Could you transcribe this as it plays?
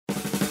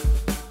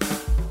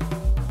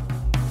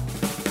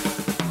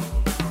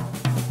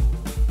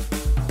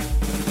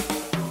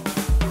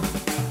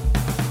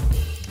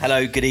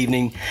Hello, good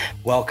evening.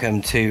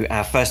 Welcome to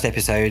our first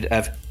episode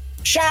of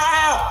Shout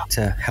Out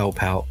to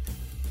Help Out.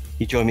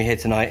 You join me here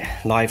tonight,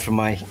 live from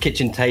my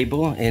kitchen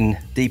table in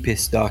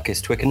deepest,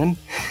 darkest Twickenham.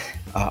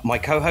 My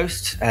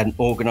co-host and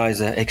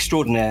organiser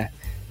extraordinaire,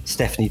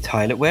 Stephanie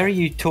Tyler. Where are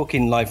you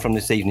talking live from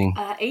this evening?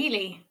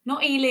 Ely,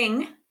 not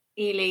Ealing,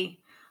 Ely.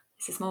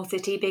 It's a small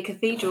city, big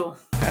cathedral.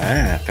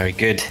 Very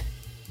good.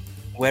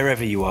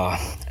 Wherever you are.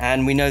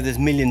 And we know there's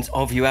millions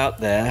of you out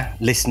there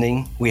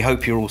listening. We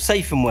hope you're all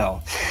safe and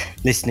well,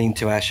 listening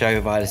to our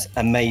show via this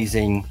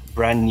amazing,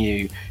 brand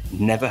new,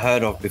 never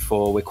heard of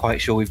before. We're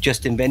quite sure we've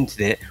just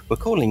invented it. We're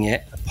calling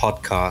it a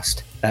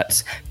podcast.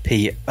 That's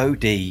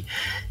Podcast.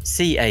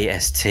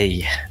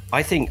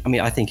 I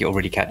think it'll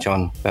already catch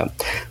on,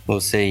 but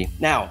we'll see.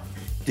 Now,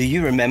 do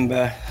you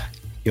remember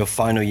your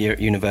final year at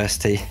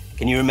university?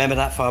 Can you remember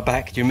that far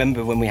back? Do you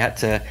remember when we had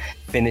to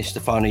finish the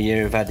final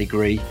year of our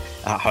degree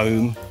at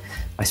home?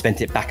 I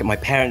spent it back at my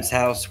parents'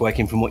 house,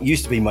 working from what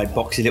used to be my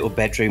boxy little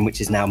bedroom,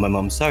 which is now my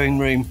mum's sewing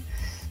room.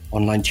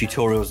 Online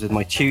tutorials with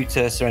my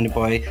tutor, surrounded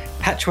by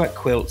patchwork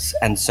quilts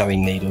and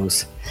sewing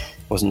needles.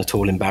 Wasn't at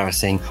all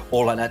embarrassing.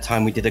 All at that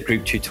time, we did a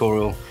group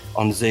tutorial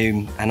on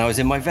Zoom, and I was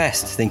in my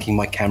vest, thinking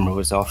my camera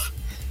was off.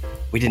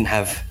 We didn't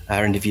have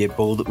our end of year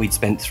ball that we'd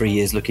spent 3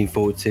 years looking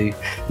forward to.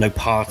 No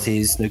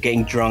parties, no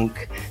getting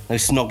drunk, no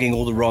snogging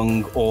all the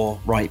wrong or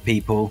right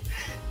people,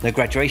 no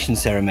graduation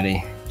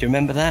ceremony. Do you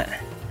remember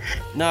that?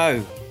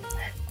 No,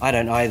 I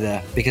don't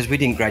either, because we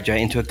didn't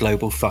graduate into a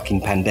global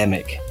fucking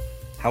pandemic.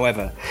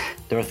 However,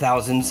 there are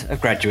thousands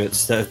of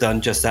graduates that have done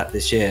just that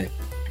this year.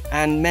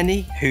 And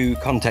many who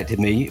contacted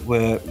me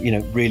were,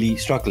 really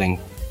struggling.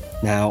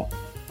 Now,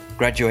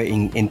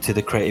 graduating into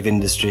the creative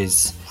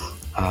industries,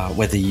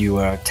 whether you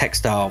are a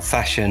textile,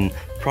 fashion,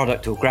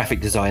 product or graphic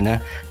designer,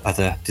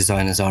 other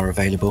designers are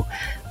available,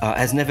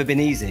 has never been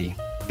easy.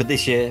 But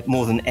this year,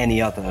 more than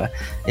any other,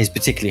 is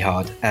particularly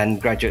hard,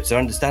 and graduates are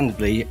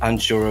understandably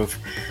unsure of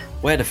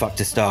where the fuck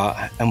to start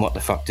and what the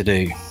fuck to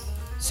do.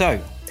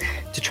 So,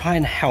 to try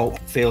and help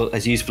feel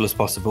as useful as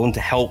possible and to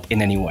help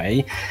in any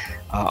way,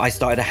 I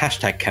started a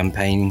hashtag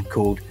campaign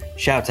called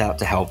Shout Out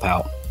to Help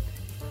Out.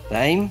 The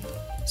aim?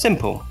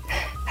 Simple.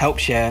 Help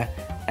share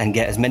and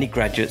get as many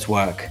graduates'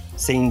 work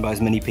seen by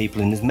as many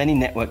people in as many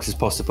networks as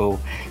possible,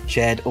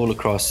 shared all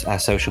across our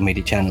social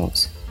media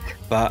channels.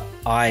 But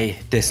I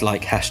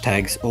dislike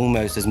hashtags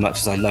almost as much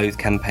as I loathe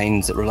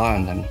campaigns that rely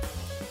on them.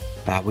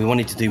 We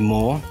wanted to do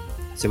more,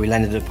 so we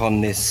landed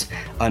upon this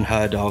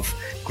unheard of,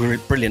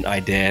 brilliant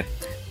idea,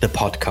 the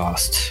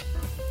podcast.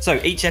 So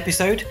each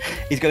episode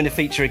is going to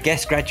feature a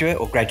guest graduate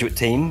or graduate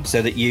team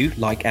so that you,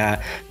 like our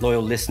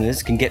loyal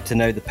listeners, can get to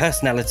know the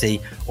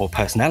personality or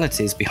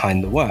personalities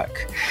behind the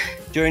work.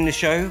 During the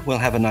show, we'll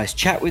have a nice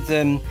chat with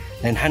them,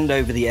 then hand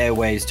over the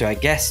airwaves to our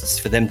guests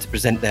for them to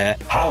present their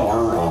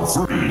Power of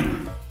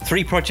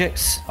Three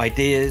projects,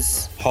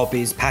 ideas,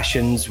 hobbies,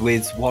 passions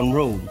with one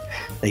rule.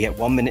 They get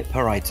 1 minute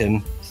per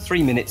item,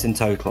 3 minutes in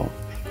total.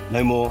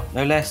 No more,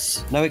 no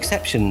less, no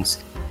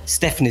exceptions.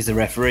 Stephanie's the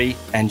referee,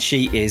 and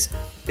she is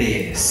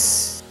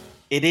fierce.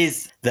 It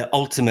is the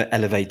ultimate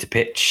elevator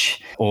pitch,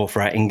 or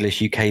for our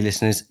English UK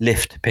listeners,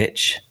 lift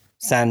pitch.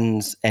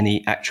 Sans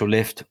any actual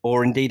lift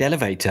or indeed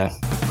elevator.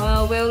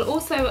 Well, we'll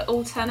also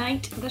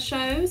alternate the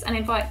shows and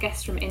invite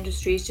guests from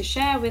industries to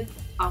share with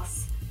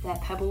us their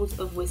pebbles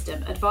of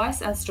wisdom,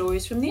 advice and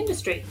stories from the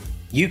industry.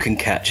 You can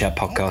catch our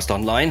podcast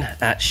online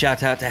at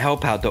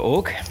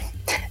shoutouttohelpout.org.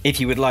 If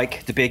you would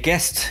like to be a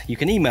guest, you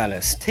can email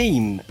us,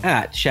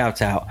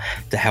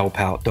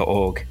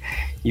 team@shoutouttohelpout.org.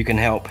 You can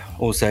help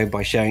also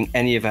by sharing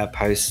any of our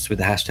posts with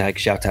the hashtag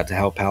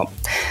shoutouttohelpout.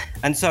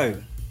 And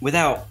so,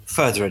 without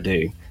further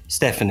ado,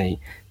 Stephanie,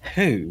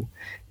 who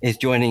is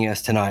joining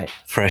us tonight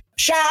for a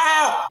shout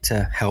out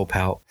to help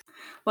out?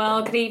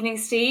 Well, good evening,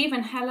 Steve,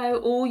 and hello,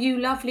 all you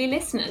lovely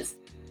listeners.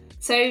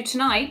 So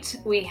tonight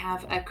we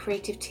have a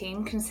creative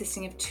team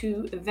consisting of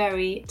two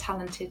very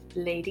talented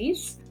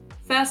ladies.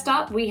 First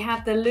up, we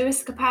have the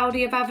Lewis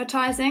Capaldi of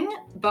advertising,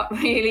 but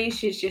really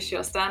she's just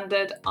your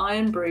standard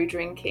iron brew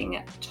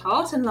drinking,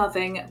 tartan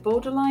loving,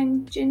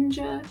 borderline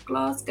ginger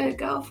Glasgow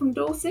girl from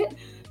Dorset,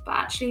 but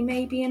actually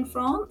maybe in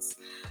France.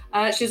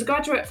 She's a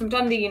graduate from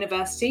Dundee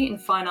University in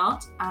Fine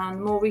Art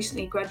and more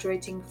recently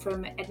graduating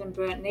from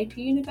Edinburgh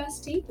Napier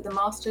University with a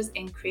Masters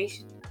in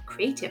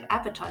Creative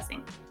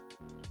Advertising.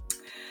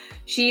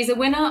 She is a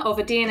winner of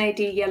a D&AD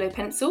Yellow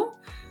Pencil,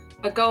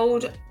 a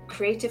Gold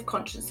Creative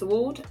Conscience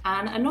Award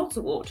and a Nods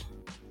Award.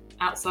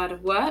 Outside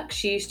of work,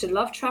 she used to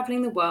love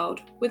travelling the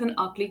world with an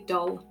ugly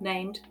doll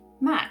named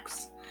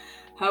Max.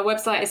 Her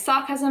website is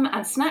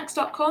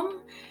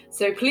sarcasmandsnacks.com,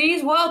 so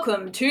please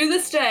welcome to the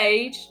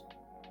stage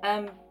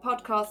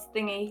podcast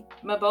thingy,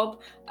 my bob,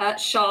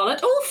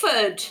 Charlotte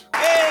Alford.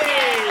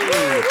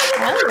 Hey!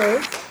 Hello.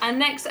 And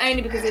next,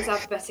 only because it's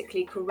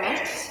alphabetically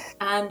correct,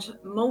 and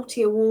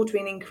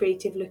multi-award-winning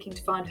creative looking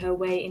to find her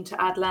way into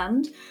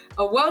Adland,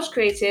 a Welsh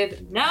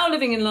creative now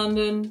living in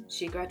London.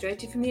 She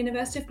graduated from the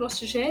University of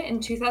Gloucestershire in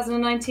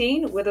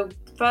 2019 with a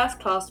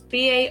first class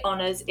BA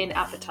Honours in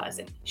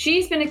Advertising.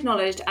 She's been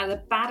acknowledged as a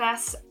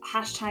Badass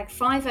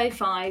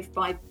 #505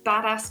 by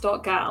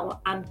Badass.gal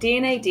and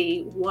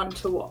D&AD One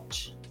to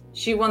Watch.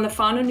 She won the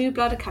final New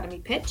Blood Academy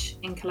pitch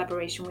in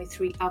collaboration with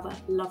 3 other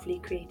lovely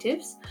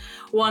creatives,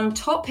 won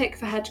top pick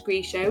for her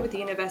degree show with the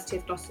University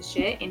of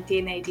Gloucestershire in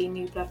D&AD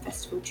New Blood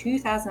Festival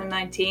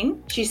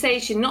 2019. She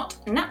says she's not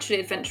naturally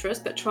adventurous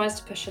but tries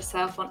to push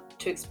herself on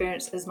to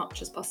experience as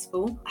much as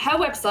possible. Her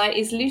website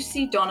is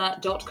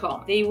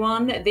lucydonna.com. The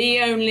one,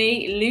 the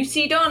only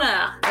Lucy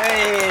Donna.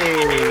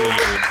 Hey!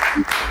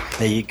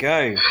 There you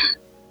go.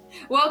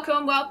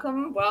 Welcome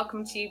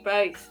to you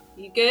both.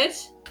 You good?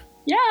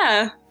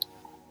 Yeah.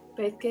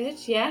 Both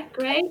good, yeah,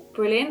 great,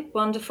 brilliant,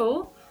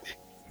 wonderful.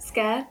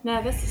 Scared,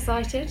 nervous,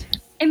 excited?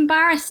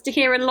 Embarrassed to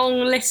hear a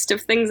long list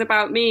of things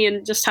about me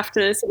and just have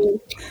to sort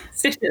of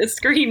sit at a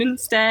screen and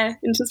stare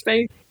into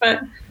space. But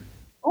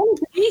I want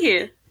to be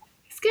here.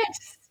 It's good.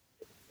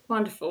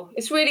 Wonderful.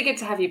 It's really good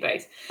to have you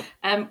both.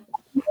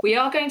 We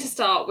are going to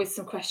start with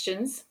some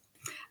questions.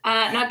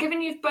 Now,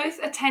 given you've both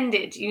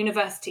attended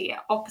university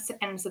at opposite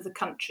ends of the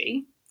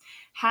country,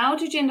 how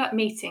did you end up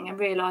meeting and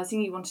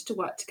realising you wanted to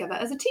work together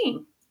as a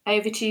team?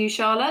 Over to you,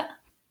 Charlotte.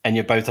 And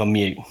you're both on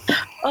mute.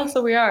 Oh,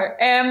 so we are.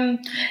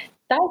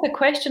 That's a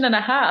question and a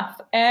half.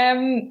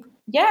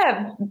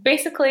 Yeah,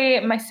 basically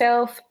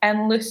myself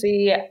and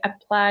Lucy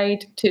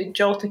applied to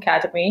Jolt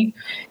Academy,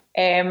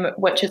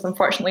 which is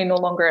unfortunately no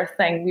longer a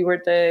thing. We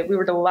were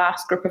the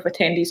last group of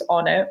attendees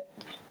on it.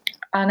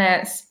 And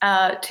it's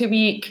a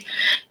 2-week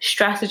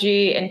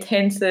strategy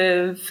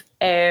intensive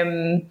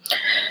kind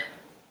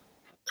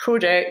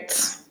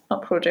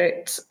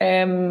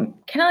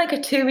of like a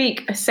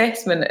 2-week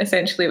assessment,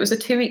 essentially. It was a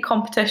 2-week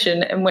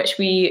competition in which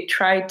we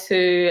tried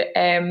to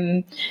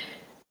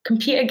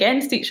compete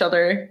against each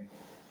other,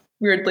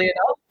 weirdly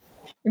enough,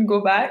 and go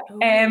back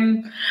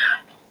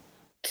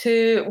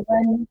to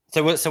win.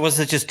 So was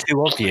there just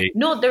 2 of you?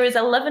 No, there was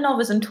 11 of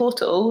us in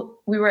total.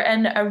 We were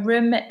in a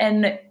room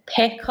in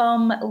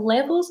Peckham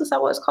Levels, is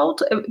that what it's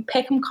called?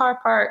 Peckham Car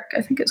Park,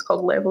 I think it's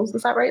called Levels.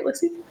 Is that right,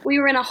 Lucy? We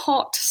were in a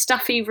hot,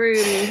 stuffy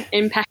room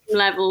in Peckham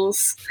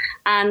Levels,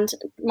 and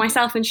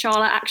myself and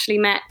Charlotte actually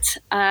met.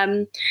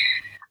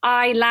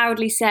 I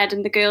loudly said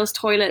in the girls'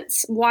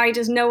 toilets, "Why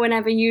does no one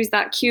ever use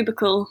that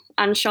cubicle?"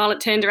 And Charlotte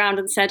turned around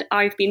and said,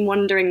 "I've been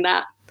wondering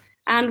that."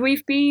 And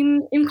we've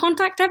been in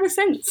contact ever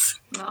since.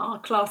 Oh,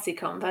 classy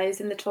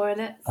combos in the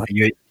toilets. Oh,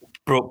 you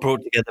brought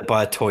together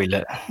by a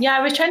toilet. Yeah,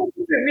 I was trying to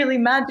keep it really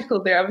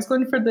magical there. I was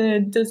going for the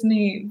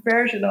Disney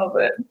version of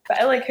it.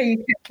 But I like how you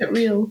kept it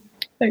real.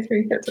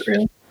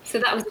 So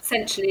that was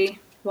essentially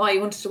why you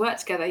wanted to work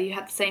together. You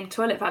had the same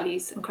toilet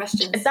values and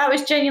questions. That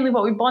was genuinely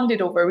what we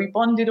bonded over. We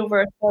bonded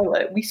over a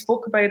toilet. We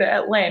spoke about it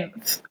at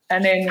length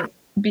and then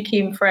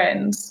became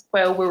friends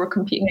while we were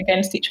competing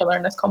against each other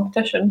in this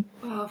competition.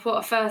 Wow, what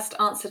a first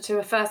answer to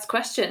a first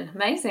question.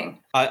 Amazing.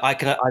 I've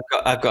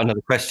got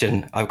another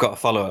question. I've got a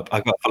follow-up.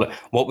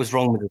 What was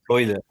wrong with the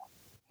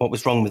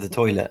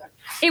toilet?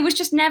 It was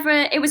just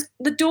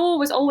the door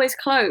was always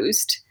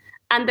closed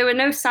and there were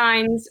no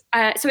signs.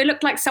 So it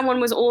looked like someone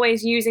was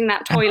always using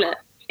that toilet.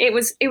 It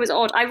was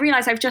odd. I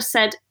realised I've just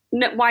said,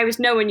 no, why was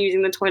no one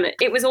using the toilet?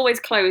 It was always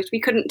closed. We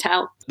couldn't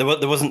tell. There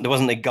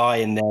wasn't a guy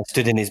in there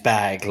stood in his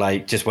bag,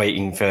 like just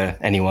waiting for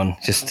anyone.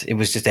 It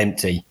was just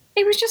empty.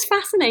 It was just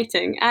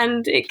fascinating,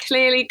 and it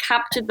clearly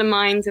captured the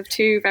minds of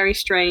 2 very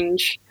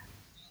strange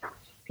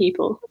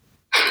people.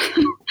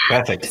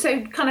 Perfect.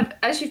 So kind of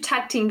as you've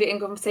tag teamed it in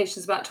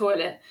conversations about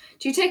toilet,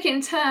 do you take it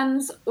in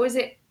turns, or is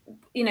it,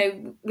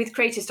 with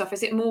creative stuff,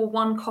 is it more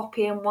one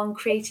copy and one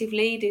creative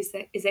lead? Is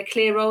there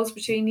clear roles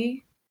between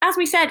you? As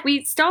we said,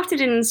 we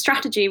started in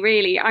strategy,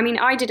 really. I mean,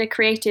 I did a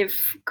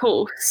creative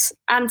course,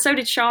 and so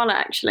did Charlotte,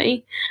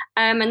 actually.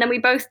 And then we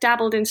both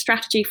dabbled in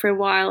strategy for a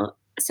while.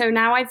 So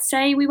now I'd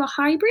say we were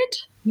hybrid.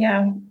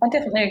 Yeah, I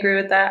definitely agree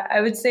with that.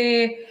 I would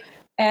say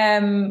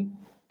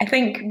I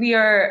think we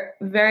are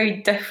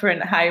very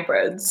different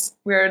hybrids.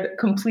 We're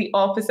complete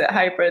opposite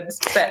hybrids.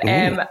 But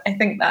I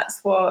think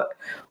that's what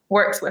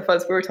works with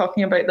us. We were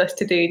talking about this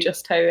today,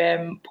 just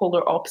how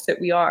polar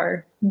opposite we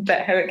are,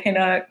 but how it kind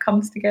of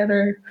comes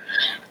together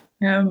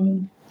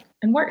and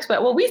works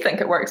well. Well, we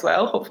think it works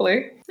well,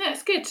 hopefully. No,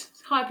 it's good.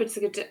 Hybrid's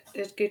a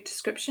good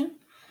description.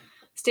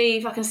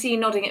 Steve, I can see you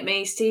nodding at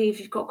me. Steve,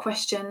 you've got a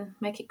question.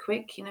 Make it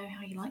quick. You know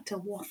how you like to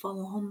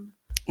waffle on.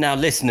 Now,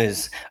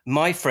 listeners,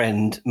 my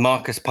friend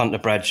Marcus Punter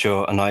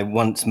Bradshaw and I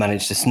once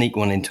managed to sneak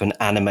one into an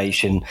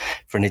animation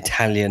for an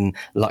Italian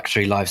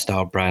luxury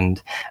lifestyle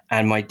brand.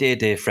 And my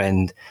dear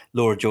friend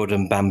Laura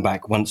Jordan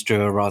Bamback once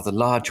drew a rather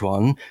large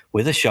one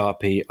with a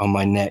Sharpie on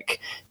my neck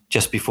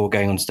just before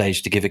going on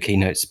stage to give a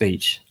keynote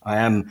speech. I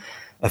am,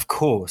 of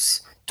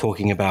course,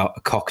 talking about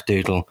a cock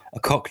doodle, a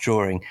cock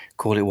drawing,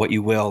 call it what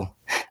you will.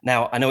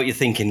 Now, I know what you're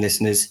thinking,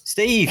 listeners.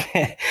 Steve,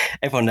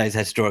 everyone knows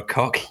how to draw a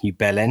cock, you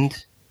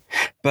bellend.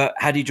 But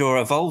how do you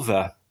draw a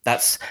vulva?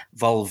 That's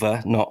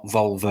vulva, not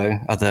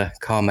Volvo. Other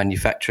car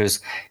manufacturers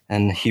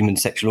and human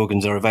sexual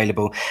organs are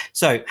available.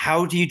 So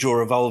how do you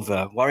draw a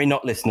vulva? Worry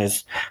not,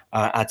 listeners.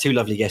 Our two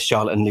lovely guests,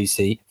 Charlotte and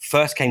Lucy,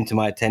 first came to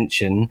my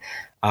attention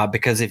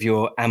because of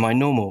your Am I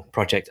Normal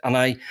project. And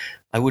I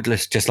would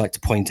just like to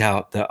point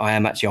out that I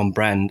am actually on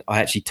brand. I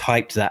actually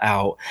typed that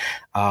out.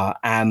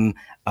 Am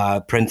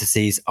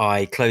parentheses,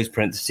 I close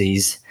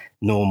parentheses,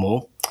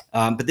 normal.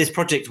 But this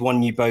project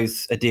won you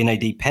both a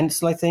D&AD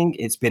pencil, I think.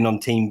 It's been on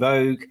Teen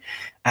Vogue,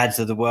 Ads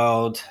of the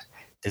World,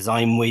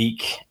 Design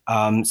Week.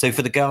 So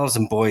for the girls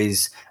and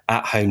boys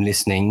at home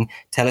listening,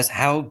 tell us,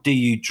 how do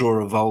you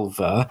draw a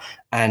vulva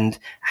and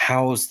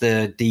how's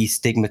the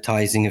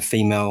destigmatizing of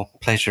female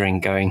pleasuring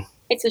going?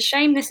 It's a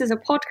shame this is a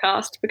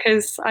podcast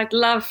because I'd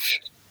love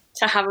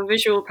to have a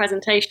visual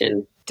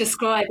presentation.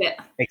 Describe it.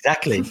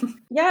 Exactly.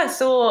 Yeah,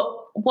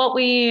 so what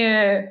we...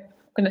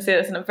 I'm going to say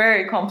this in a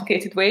very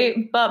complicated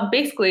way, but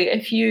basically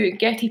if you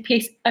get a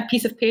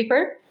piece of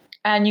paper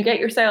and you get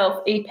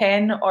yourself a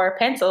pen or a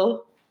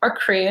pencil or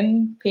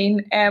crayon,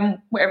 paint,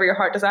 whatever your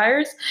heart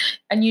desires,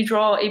 and you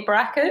draw a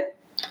bracket,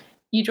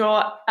 you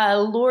draw a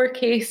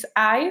lowercase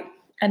I,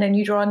 and then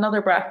you draw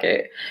another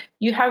bracket,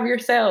 you have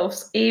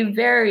yourselves a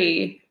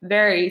very,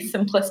 very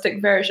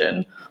simplistic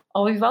version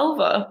of a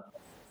vulva.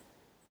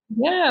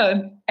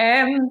 Yeah.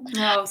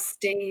 Oh,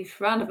 Steve,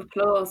 round of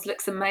applause.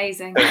 Looks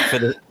amazing.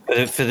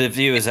 For the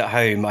viewers at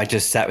home, I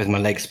just sat with my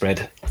legs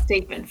spread.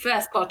 Stephen,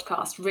 first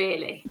podcast,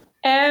 really.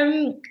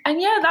 And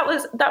yeah, that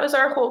was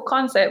our whole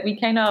concept. We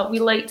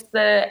liked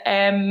the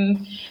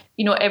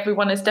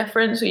everyone is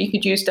different, so you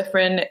could use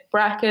different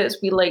brackets.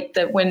 We liked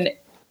that when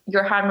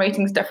your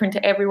handwriting is different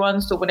to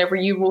everyone, so whenever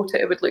you wrote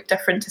it would look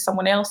different to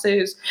someone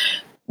else's.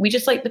 We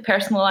just liked the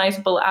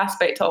personalizable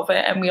aspect of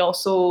it, and we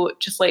also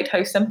just liked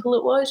how simple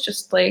it was,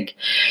 just like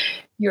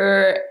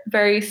your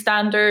very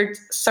standard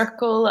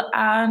circle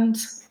and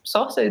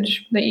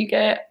sausage that you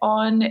get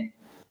on,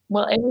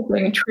 well,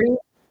 everything, true.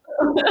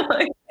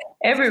 Like,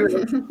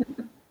 everywhere.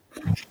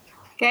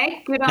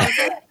 Okay, good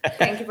answer.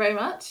 Thank you very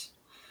much.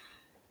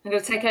 I'm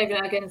going to take over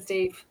now again,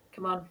 Steve.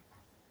 Come on.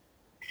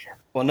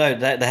 Well, no,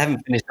 they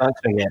haven't finished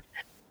answering yet.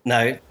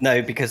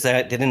 No, because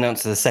they didn't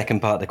answer the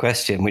second part of the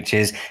question, which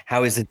is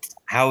how is the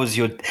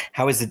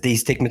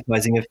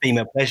destigmatizing of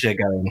female pleasure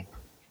going?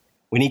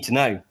 We need to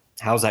know,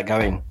 how's that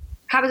going?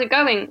 How is it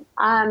going?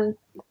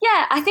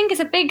 Yeah, I think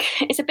it's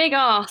a big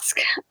ask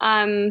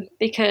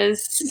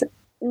because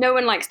no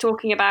one likes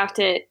talking about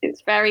it.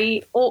 It's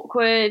very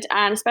awkward,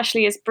 and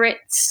especially as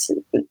Brits,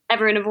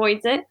 everyone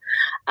avoids it.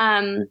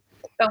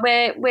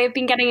 But we've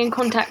been getting in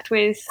contact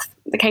with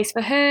the Case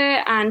for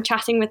Her and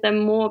chatting with them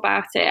more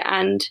about it,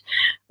 and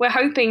we're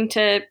hoping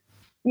to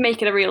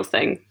make it a real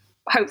thing,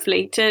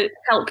 hopefully, to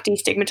help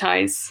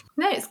destigmatize.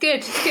 No, it's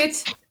good. It's good.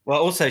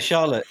 Well, also,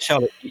 Charlotte,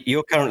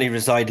 you're currently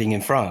residing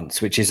in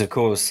France, which is, of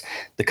course,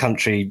 the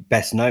country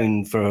best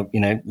known for,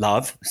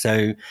 love.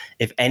 So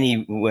if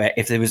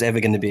there was ever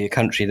going to be a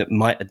country that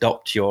might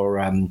adopt your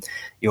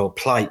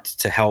plight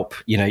to help,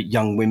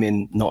 young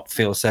women not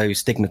feel so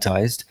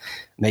stigmatized,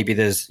 maybe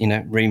there's,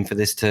 room for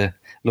this to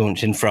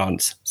launch in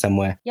France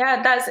somewhere.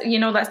 Yeah,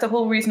 that's the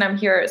whole reason I'm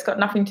here. It's got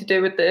nothing to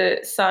do with the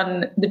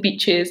sun, the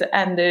beaches,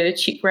 and the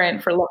cheap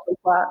rent for lovely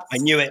flats. I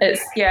knew it.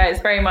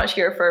 It's very much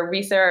here for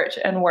research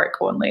and work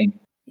only.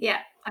 Yeah,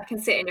 I can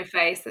see it in your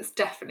face. That's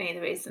definitely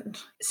the reason.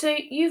 So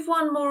you've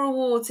won more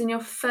awards in your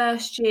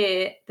first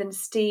year than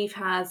Steve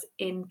has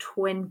in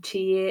 20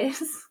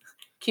 years.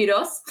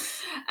 Kudos.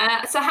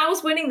 So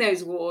how's winning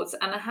those awards,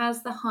 and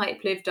has the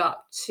hype lived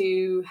up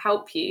to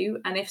help you?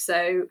 And if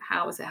so,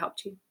 how has it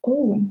helped you?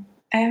 Oh,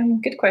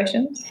 good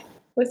questions.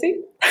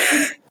 Lucy?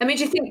 I mean,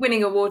 do you think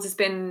winning awards has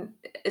been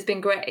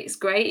great? It's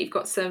great. You've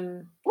got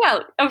some.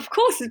 Well, of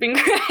course, it's been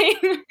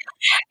great.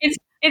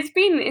 It's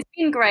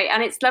been great,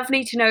 and it's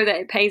lovely to know that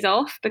it pays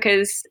off,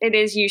 because it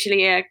is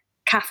usually a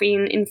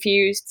caffeine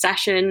infused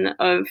session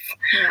of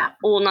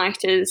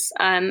all-nighters,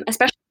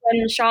 especially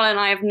when Charlotte and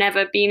I have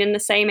never been in the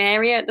same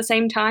area at the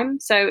same time,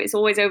 so it's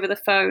always over the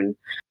phone.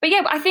 But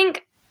yeah, I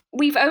think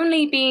we've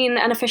only been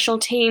an official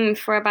team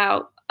for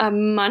about a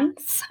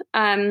month.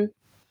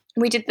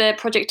 We did the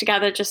project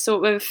together just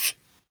sort of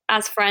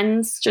as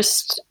friends,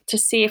 just to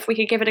see if we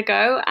could give it a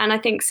go. And I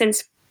think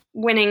since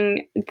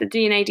winning the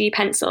D&AD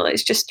pencil,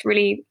 it's just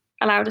really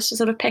allowed us to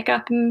sort of pick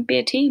up and be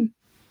a team.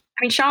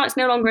 I mean, Charlotte's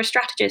no longer a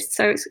strategist,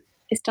 so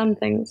it's done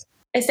things.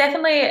 It's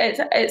definitely,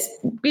 it's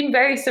been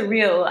very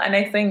surreal. And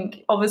I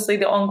think obviously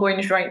the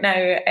ongoings right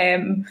now,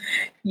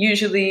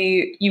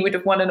 usually you would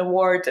have won an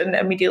award and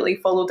immediately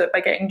followed it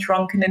by getting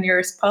drunk in the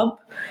nearest pub.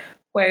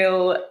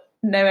 While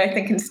now I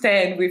think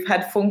instead we've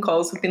had phone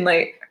calls who've been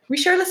like, are we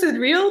sure this is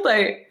real?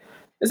 Like,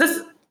 is this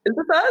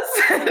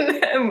us?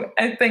 And,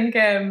 I think,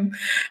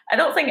 I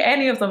don't think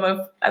any of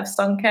them have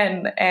sunk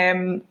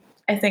in.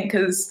 I think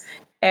because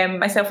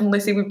myself and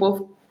Lucy, we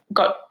both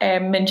got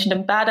mentioned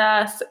in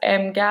Badass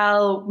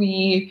Gal.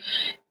 We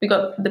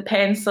got the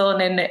pencil,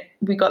 and then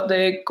we got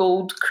the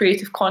Gold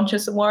Creative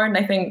Conscious Award. And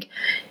I think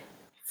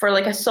for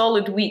like a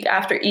solid week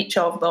after each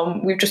of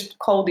them, we've just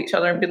called each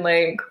other and been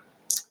like,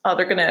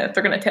 they're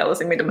gonna tell us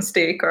they made a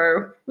mistake,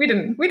 or we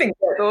didn't get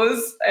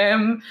those.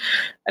 And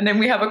then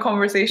we have a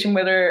conversation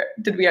whether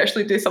did we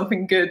actually do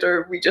something good,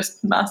 or we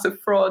just massive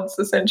frauds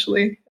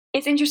essentially.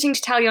 It's interesting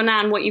to tell your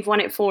nan what you've won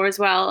it for as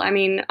well. I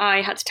mean,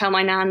 I had to tell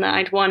my nan that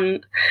I'd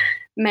won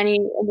many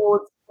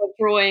awards for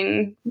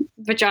drawing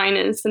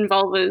vaginas and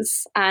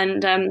vulvas,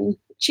 and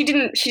she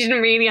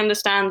didn't really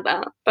understand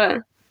that,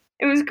 but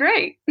it was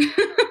great.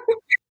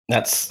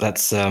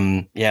 That's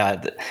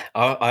yeah.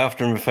 I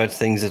often refer to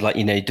things as like,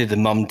 you do the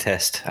mum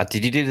test.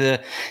 Did you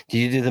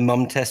do the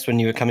mum test when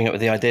you were coming up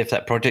with the idea for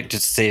that project,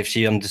 just to see if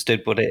she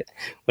understood what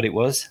it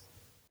was?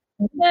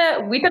 Yeah,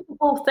 we did the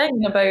whole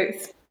thing about,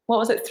 what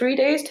was it, 3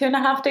 days,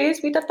 2.5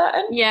 days we did that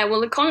in? Yeah, well,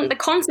 the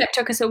concept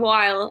took us a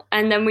while,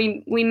 and then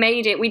we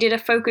made it. We did a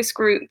focus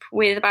group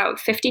with about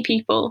 50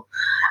 people,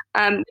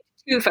 2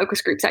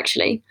 focus groups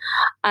actually,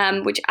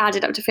 which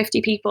added up to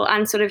 50 people,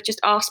 and sort of just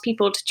asked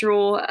people to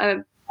draw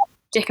a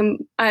dick and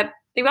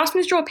they asked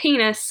them to draw a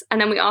penis, and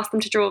then we asked them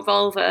to draw a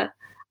vulva,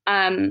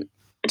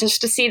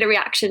 just to see the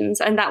reactions,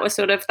 and that was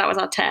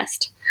our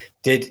test.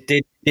 Did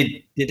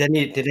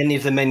any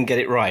of the men get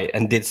it right,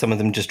 and did some of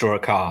them just draw a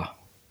car?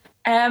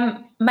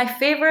 My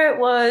favorite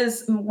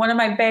was one of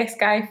my best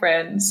guy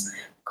friends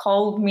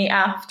called me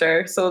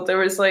after. So there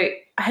was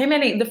like, how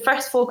many? The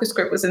first focus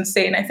group was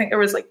insane. I think there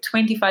was like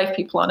 25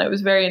 people on it. It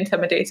was very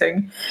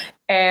intimidating.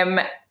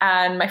 And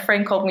my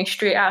friend called me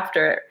straight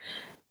after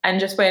and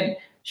just went,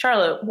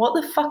 "Charlotte, what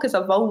the fuck is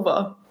a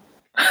vulva?"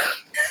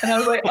 And I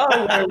was like,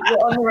 "Oh,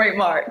 we're on the right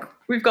mark.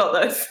 We've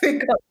got this."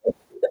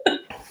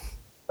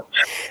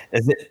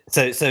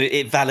 So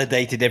it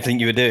validated everything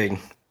you were doing.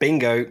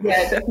 Bingo.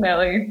 Yeah,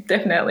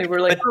 definitely.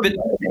 We're like,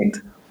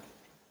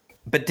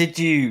 but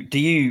do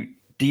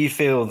you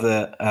feel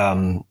that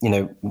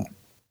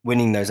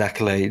winning those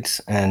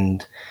accolades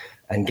and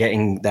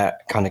getting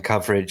that kind of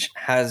coverage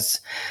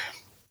has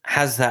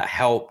that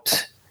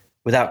helped,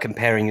 without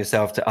comparing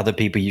yourself to other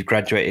people you've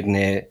graduated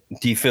near?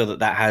 Do you feel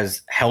that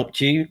has helped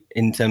you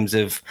in terms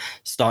of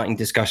starting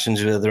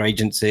discussions with other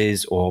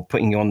agencies or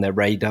putting you on their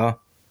radar?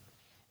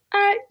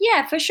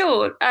 Yeah, for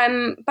sure.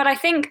 But I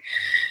think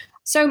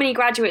so many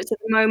graduates at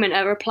the moment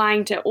are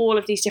applying to all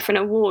of these different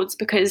awards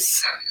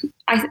because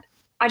I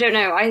don't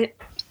know. I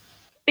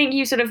think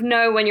you sort of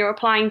know when you're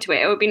applying to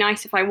it. It would be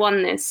nice if I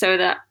won this so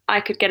that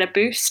I could get a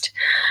boost.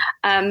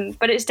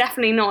 But it's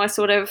definitely not a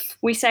sort of,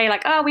 we say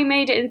like, oh, we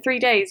made it in 3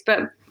 days,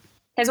 but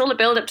there's all the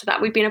build up to that.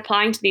 We've been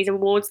applying to these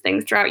awards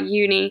things throughout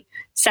uni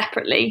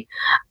separately.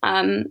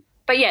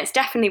 But yeah, it's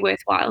definitely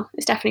worthwhile.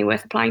 It's definitely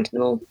worth applying to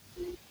them all.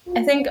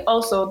 I think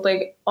also,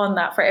 like, on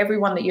that, for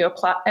everyone that you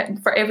apply,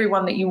 for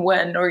everyone that you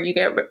win or you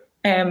get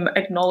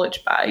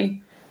acknowledged by,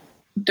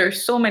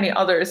 there's so many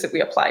others that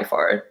we apply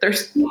for.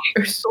 There's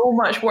so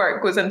much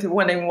work goes into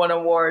winning one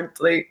award.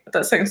 Like,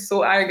 that sounds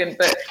so arrogant,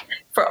 but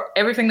for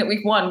everything that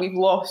we've won, we've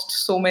lost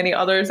so many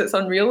others. It's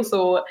unreal.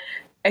 So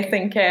I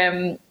think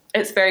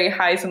it's very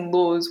highs and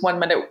lows. 1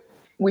 minute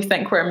we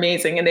think we're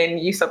amazing, and then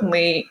you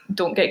suddenly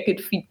don't get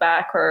good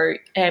feedback, or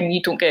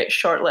you don't get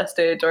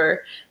shortlisted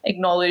or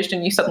acknowledged,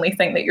 and you suddenly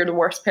think that you're the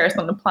worst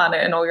person on the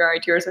planet and all your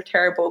ideas are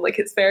terrible. Like,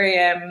 it's very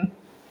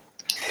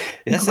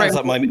that sounds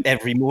like my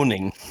every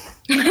morning.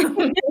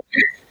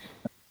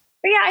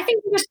 But yeah, I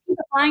think you just keep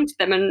applying to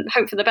them and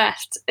hope for the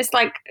best. It's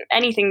like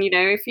anything,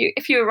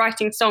 if you were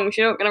writing songs,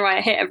 you're not going to write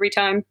a hit every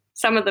time.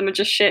 Some of them are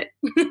just shit.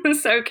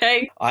 It's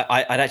okay.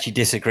 I'd actually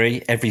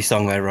disagree. Every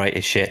song I write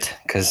is shit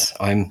because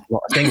I'm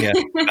not a singer.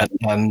 But,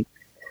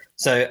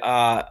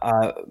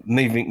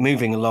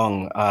 moving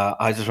along,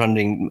 I was just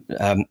wondering,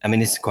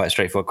 this is quite a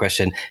straightforward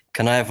question.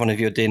 Can I have one of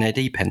your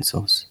D&AD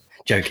pencils?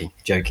 Joking.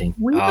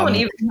 We don't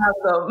even have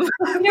them.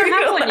 We don't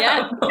have one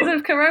yet because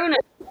of Corona.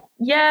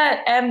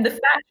 Yeah, the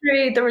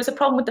factory, there was a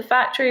problem with the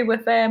factory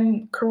with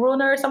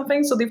Corona or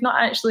something, so they've not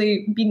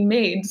actually been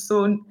made.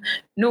 So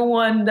no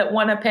one that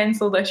won a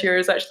pencil this year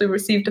has actually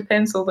received a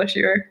pencil this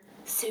year.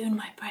 Soon,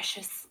 my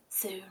precious,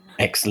 soon.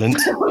 Excellent.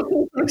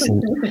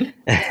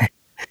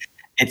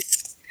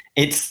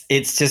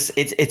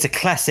 It's a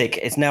classic.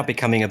 It's now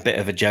becoming a bit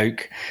of a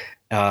joke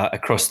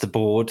across the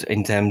board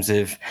in terms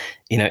of,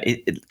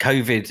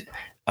 COVID.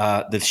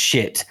 The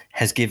shit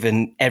has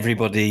given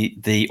everybody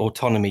the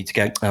autonomy to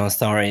go, oh,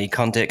 sorry,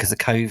 can't do it because of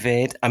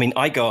COVID. I mean,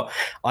 I got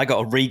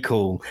a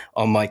recall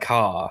on my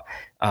car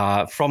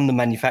from the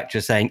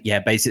manufacturer saying, yeah,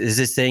 basically there's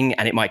this thing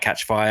and it might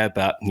catch fire,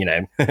 but,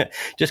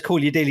 just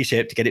call your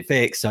dealership to get it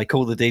fixed. So I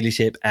called the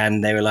dealership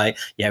and they were like,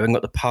 yeah, we haven't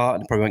got the part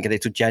and probably won't get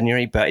it till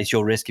January, but it's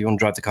your risk. If you want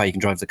to drive the car, you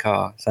can drive the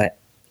car. It's like,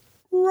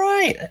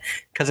 right,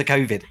 because of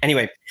COVID.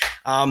 Anyway,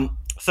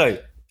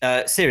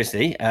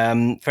 seriously,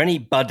 for any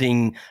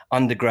budding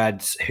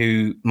undergrads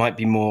who might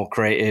be more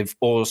creative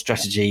or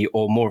strategy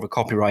or more of a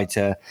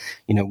copywriter,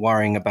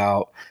 worrying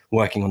about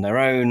working on their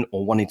own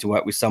or wanting to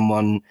work with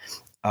someone,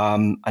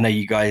 I know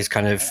you guys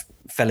kind of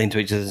fell into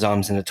each other's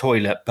arms in the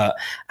toilet, but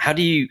how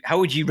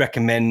would you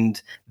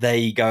recommend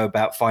they go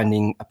about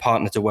finding a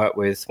partner to work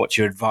with? What's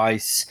your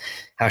advice?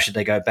 How should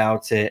they go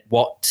about it?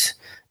 What,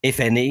 if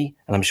any,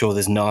 and I'm sure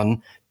there's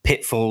none,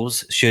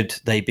 pitfalls should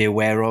they be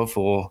aware of,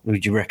 or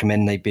would you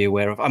recommend they be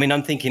aware of? I mean,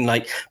 I'm thinking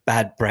like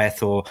bad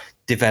breath or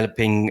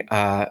developing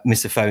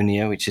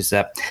misophonia, which is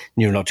that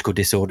neurological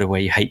disorder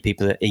where you hate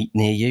people that eat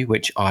near you,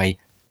 which I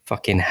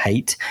fucking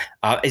hate.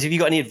 Have you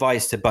got any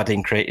advice to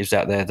budding creatives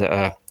out there that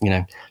are,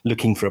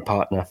 looking for a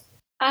partner?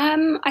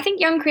 I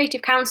think Young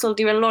Creative Council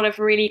do a lot of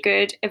really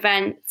good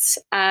events,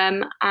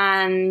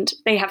 and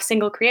they have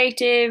single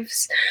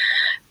creatives.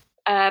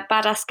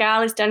 Badass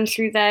Gal is done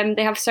through them.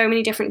 They have so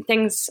many different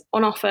things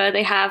on offer.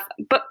 They have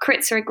book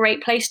crits are a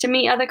great place to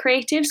meet other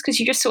creatives because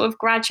you just sort of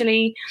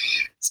gradually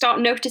start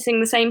noticing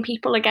the same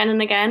people again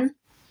and again.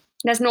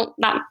 There's not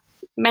that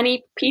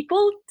many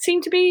people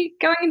seem to be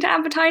going into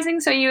advertising,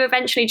 so you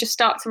eventually just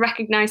start to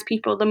recognize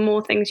people the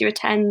more things you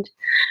attend.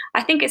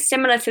 I think it's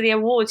similar to the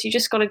awards. You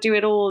just got to do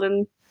it all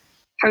and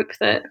hope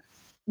that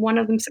one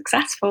of them's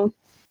successful.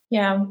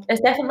 Yeah,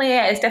 it's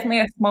definitely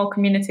a small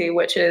community,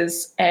 which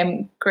is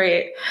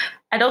great.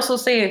 I'd also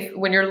say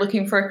when you're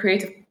looking for a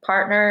creative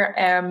partner,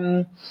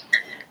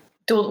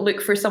 don't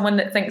look for someone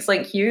that thinks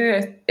like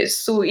you. It's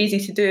so easy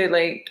to do,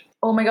 like,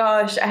 oh my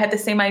gosh, I had the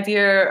same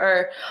idea,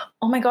 or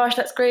oh my gosh,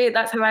 that's great,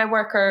 that's how I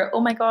work, or oh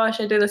my gosh,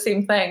 I do the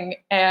same thing.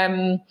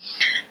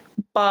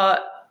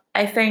 But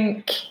I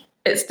think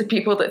it's the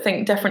people that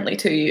think differently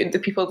to you, the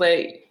people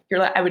that you're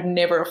like, I would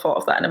never have thought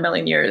of that in a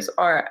million years,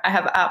 or I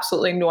have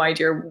absolutely no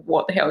idea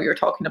what the hell you're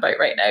talking about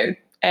right now.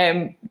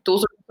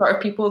 Those are the sort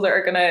of people that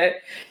are going to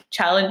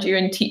challenge you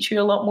and teach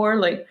you a lot more.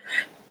 Like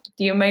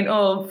the amount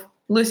of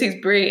Lucy's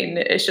brain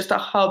is just a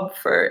hub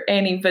for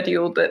any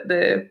video that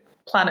the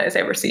planet has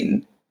ever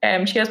seen.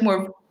 She has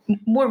more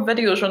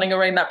videos running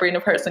around that brain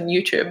of hers on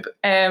YouTube.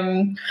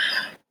 And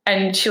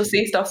she'll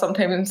say stuff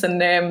sometimes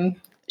and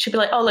she'll be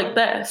like, oh, like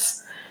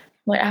this.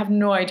 Like, I have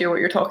no idea what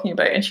you're talking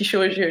about. And she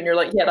shows you and you're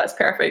like, yeah, that's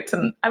perfect.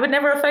 And I would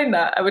never have found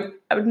that. I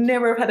would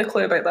never have had a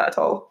clue about that at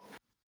all.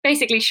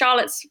 Basically,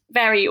 Charlotte's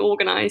very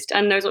organised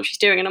and knows what she's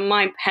doing, and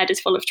my head is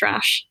full of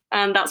trash.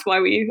 And that's why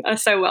we are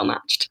so well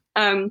matched.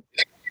 But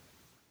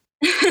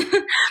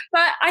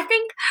I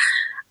think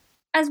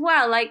as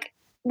well, like,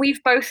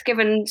 we've both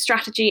given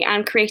strategy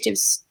and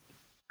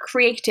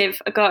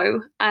creative a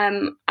go.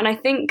 And I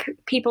think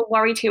people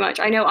worry too much.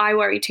 I know I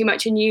worry too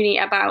much in uni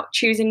about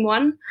choosing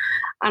one.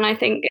 And I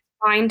think it's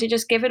fine to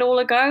just give it all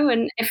a go.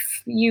 And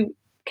if you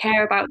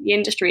care about the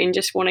industry and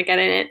just want to get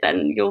in it,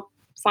 then you'll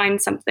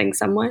find something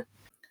somewhere.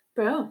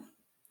 Bro.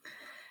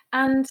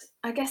 And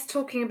I guess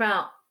talking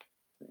about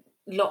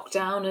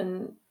lockdown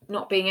and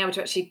not being able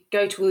to actually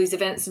go to all these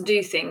events and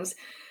do things,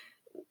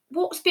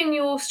 what's been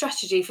your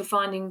strategy for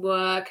finding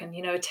work and,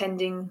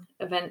 attending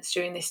events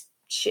during this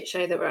shit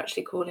show that we're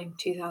actually calling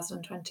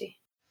 2020?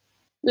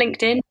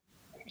 LinkedIn.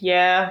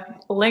 Yeah,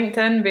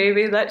 LinkedIn,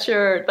 baby. That's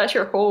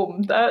your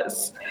home.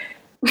 That's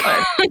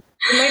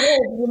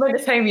the amount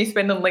of time you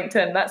spend on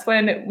LinkedIn. That's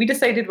when we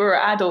decided we were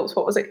adults.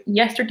 What was it?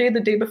 Yesterday, the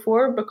day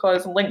before,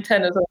 because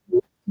LinkedIn is a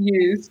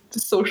used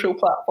social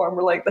platform.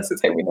 We're like, this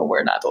is how we know we're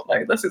an adult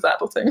now. This is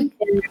adulting.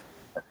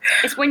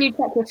 It's when you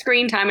check your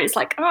screen time and it's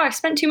like, oh, I've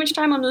spent too much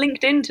time on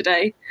LinkedIn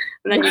today.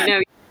 And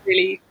then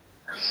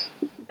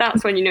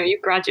that's when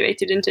you've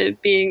graduated into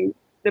being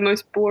the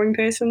most boring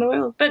person in the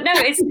world. But no,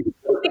 LinkedIn's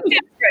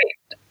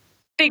great.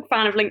 Big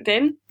fan of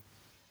LinkedIn.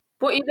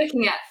 What are you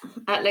looking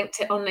at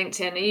LinkedIn on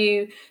LinkedIn? Are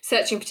you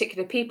searching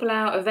particular people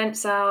out,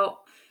 events out,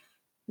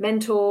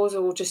 mentors,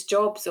 or just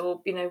jobs?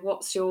 Or,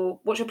 what's your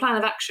plan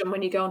of action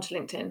when you go onto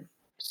LinkedIn?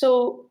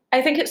 So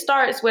I think it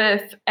starts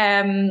with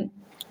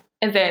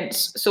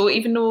events. So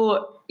even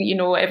though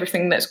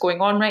everything that's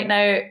going on right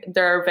now,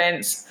 there are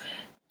events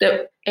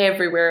that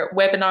everywhere,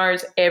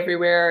 webinars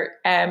everywhere.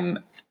 Do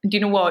you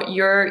know what?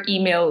 Your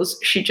emails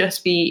should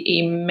just be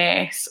a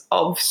mess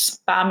of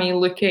spammy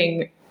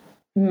looking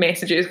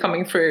messages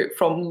coming through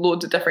from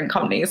loads of different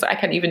companies. I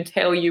can't even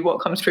tell you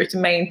what comes through to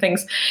mine.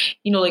 Things,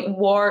 like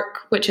Work,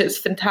 which is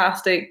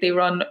fantastic. They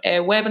run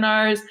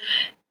webinars.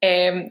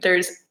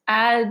 There's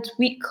Ad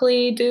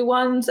Weekly do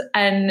ones,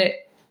 and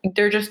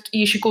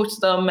you should go to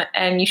them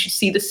and you should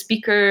see the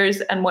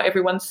speakers and what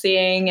everyone's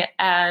saying,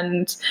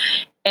 and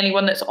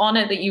anyone that's on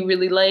it that you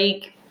really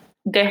like,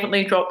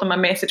 definitely drop them a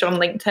message on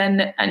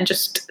LinkedIn and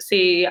just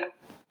say,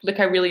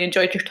 look, I really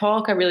enjoyed your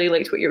talk. I really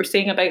liked what you were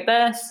saying about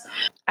this.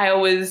 I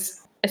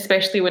always,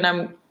 especially when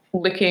I'm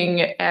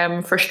looking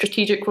for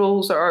strategic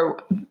roles,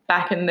 or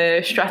back in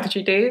the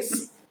strategy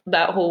days,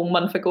 that whole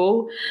month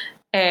ago,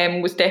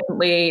 was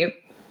definitely,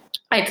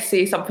 I'd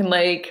say something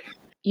like,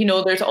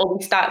 there's all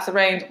these stats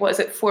around,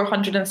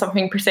 400 and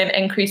something %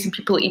 increase in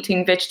people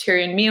eating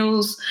vegetarian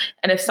meals.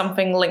 And if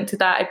something linked to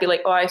that, I'd be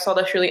like, oh, I saw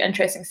this really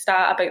interesting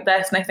stat about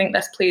this, and I think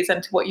this plays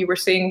into what you were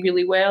saying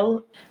really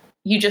well.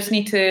 You just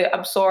need to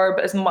absorb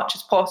as much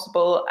as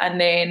possible and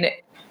then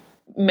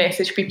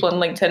message people on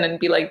LinkedIn and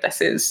be like,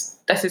 this is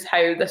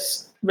how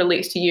this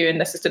relates to you,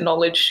 and this is the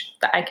knowledge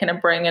that I kind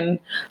of bring, and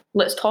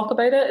let's talk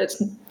about it.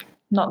 It's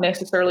not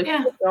necessarily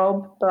for the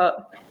job,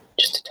 but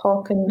just to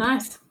talk. And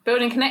nice.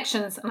 Building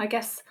connections, and I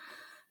guess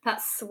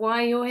that's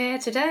why you're here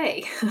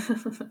today.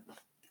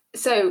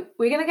 So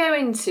we're going to go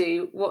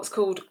into what's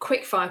called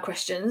quickfire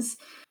questions.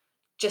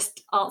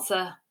 just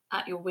answer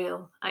at your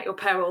will, at your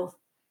peril.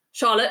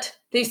 Charlotte,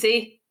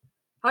 Lucy,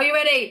 are you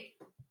ready?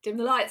 Dim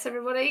the lights,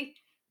 everybody.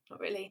 Not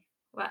really.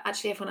 Well,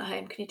 actually, everyone at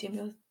home, can you dim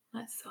your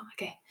lights? Oh,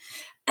 okay.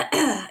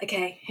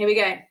 Okay, here we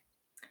go.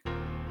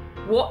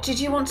 What did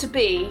you want to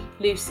be,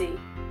 Lucy,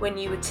 when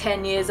you were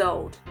 10 years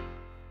old?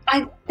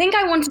 I think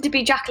I wanted to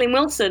be Jacqueline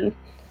Wilson.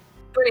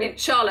 Brilliant.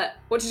 Charlotte,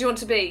 what did you want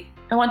to be?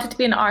 I wanted to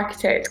be an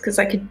architect because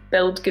I could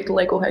build good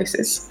Lego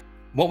houses.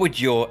 What would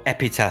your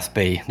epitaph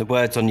be? The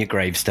words on your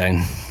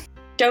gravestone.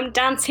 Don't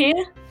dance here?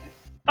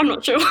 I'm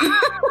not sure.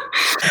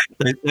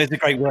 Those are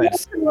great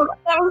words.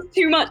 That was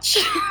too much.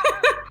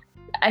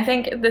 I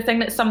think the thing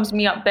that sums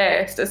me up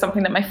best is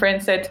something that my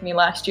friend said to me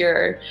last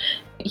year.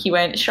 He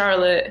went,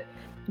 Charlotte,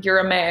 you're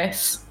a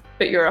mess,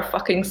 but you're a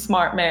fucking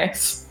smart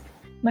mess.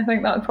 And I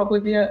think that would probably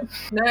be it.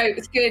 No,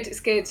 it's good. It's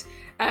good.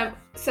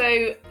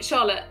 So,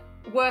 Charlotte,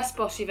 worst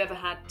boss you've ever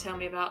had? Tell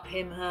me about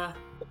him, her.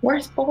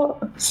 Worst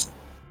boss?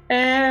 You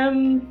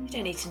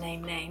don't need to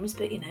name names,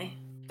 but you know.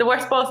 The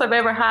worst boss I've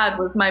ever had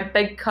was my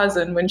big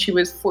cousin when she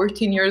was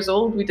 14 years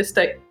old. We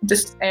decided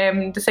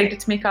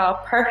to make a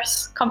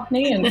purse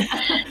company, and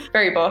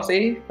very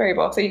bossy.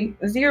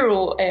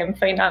 Zero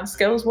finance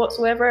skills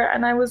whatsoever,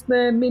 and I was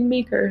the main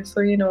maker.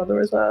 So there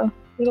was a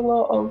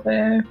lot of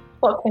it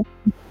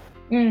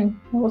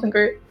wasn't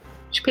great.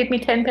 She paid me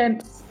 10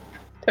 pence.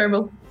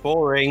 Terrible.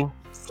 Boring.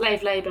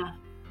 Slave labour.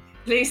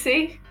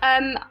 Lucy?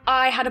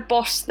 I had a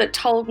boss that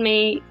told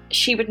me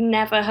she would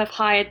never have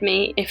hired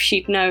me if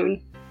she'd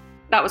known.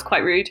 That was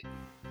quite rude.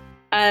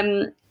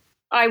 I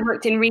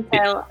worked in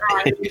retail.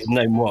 If she'd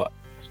known what?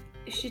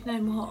 If she'd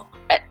known what?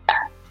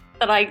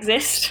 That I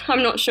exist.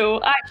 I'm not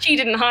sure. She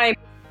didn't hire me.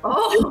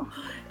 Oh,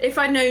 if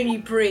I'd known you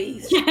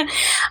breathed.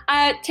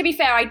 To be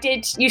fair, I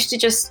used to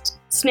just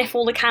sniff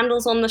all the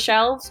candles on the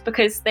shelves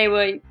because they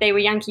were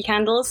Yankee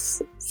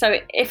candles. So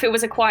if it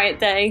was a quiet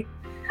day,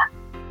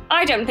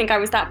 I don't think I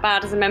was that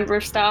bad as a member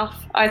of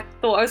staff. I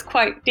thought I was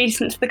quite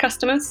decent to the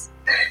customers.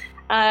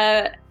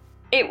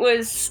 It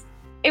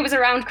was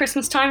around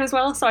Christmas time as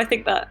well, so I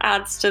think that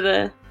adds to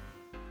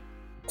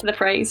the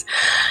praise.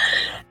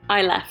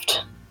 I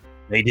left.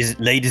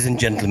 Ladies and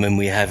gentlemen,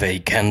 we have a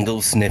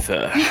candle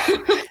sniffer.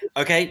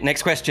 Okay,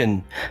 next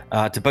question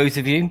to both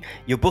of you.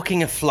 You're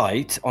booking a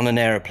flight on an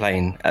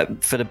aeroplane.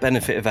 For the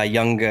benefit of our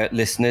younger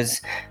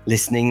listeners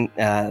listening,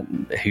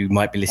 who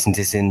might be listening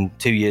to this in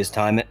 2 years'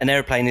 time, an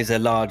aeroplane is a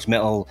large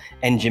metal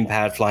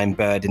engine-powered flying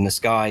bird in the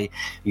sky.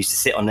 We used to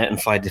sit on it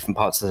and fly different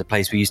parts of the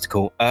place we used to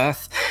call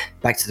Earth.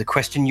 Back to the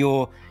question,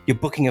 you're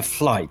booking a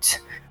flight.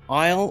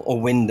 Aisle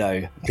or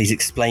window? Please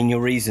explain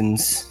your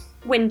reasons.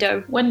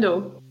 Window.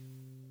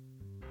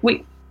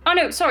 Oh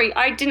no, sorry,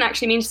 I didn't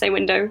actually mean to say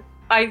window.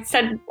 I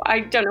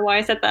don't know why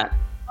I said that.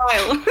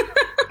 Aisle.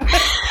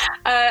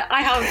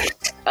 I have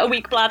a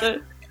weak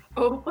bladder.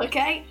 Oh,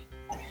 okay.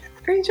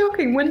 Are you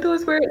joking?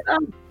 Windows where it's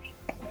up.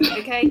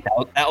 Okay.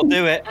 That'll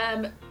do it.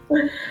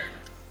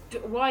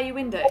 Why are you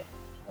window?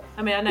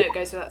 I mean, I know it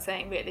goes without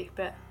saying, really,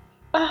 but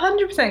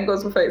 100%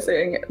 goes without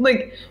saying it.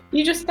 Like,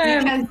 you just you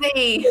can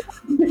see.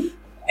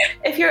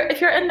 If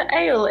you're in the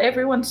aisle,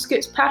 everyone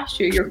scoots past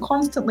you. You're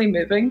constantly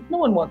moving. No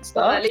one wants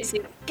that. Lucy,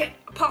 get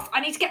past.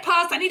 I need to get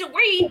past. I need a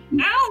wee.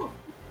 Ow!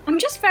 I'm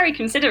just very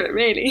considerate,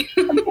 really.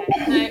 No,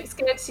 it's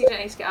good. So you don't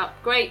need to get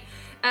up. Great.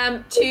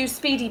 To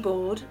speedy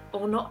board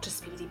or not to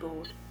speedy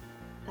board?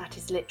 That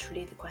is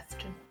literally the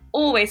question.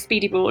 Always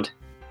speedy board.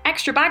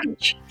 Extra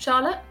baggage.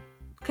 Charlotte,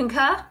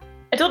 concur?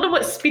 I don't know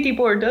what speedy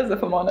board does,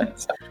 if I'm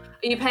honest.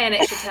 You pay an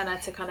extra tenner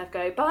to kind of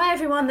go, bye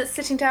everyone that's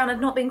sitting down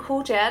and not being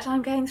called yet,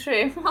 I'm going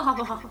through.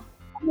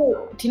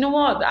 Do you know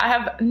what? I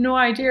have no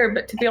idea,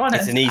 but to be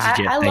honest, it's an easy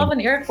jet I thing. love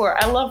an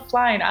airport. I love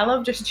flying. I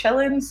love just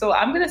chilling. So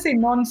I'm gonna say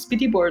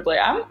non-speedy board. Like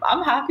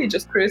I'm happy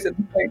just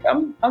cruising. Like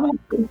I'm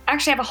happy. I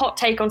actually have a hot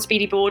take on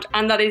speedy board,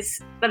 and that it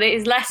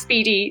is less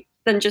speedy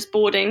than just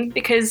boarding,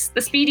 because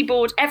the speedy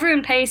board,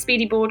 everyone pays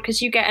speedy board because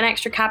you get an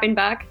extra cabin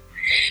bag.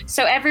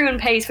 So everyone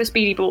pays for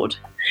speedy board.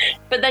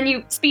 But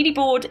then speedy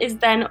board is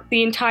then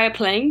the entire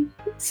plane.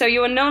 So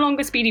you are no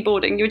longer speedy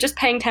boarding. You're just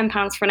paying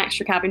 £10 for an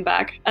extra cabin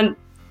bag. And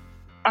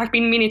I've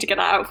been meaning to get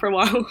that out for a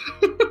while.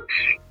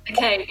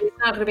 Okay, it's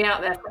now going to be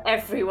out there for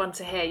everyone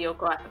to hear your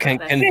gripe.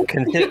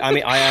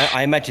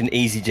 I imagine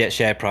EasyJet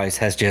share price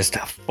has just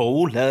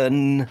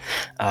fallen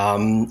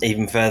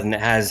even further than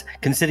it has.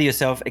 Consider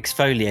yourself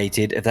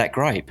exfoliated of that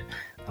gripe.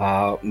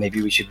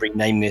 Maybe we should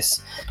rename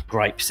this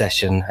gripe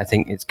session. I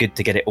think it's good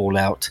to get it all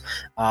out.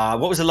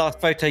 What was the last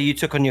photo you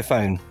took on your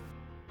phone?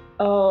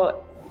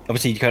 Oh,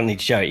 obviously you can't need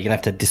to show it. You're gonna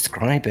have to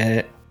describe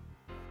it.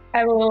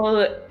 I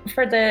will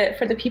for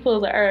the people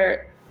that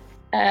are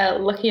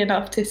lucky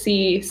enough to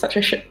see such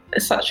a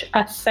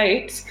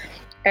site.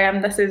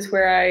 This is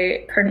where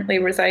I currently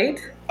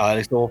reside. Oh, it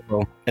looks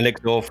awful. It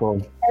looks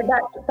awful.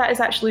 That is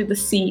actually the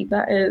sea.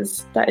 That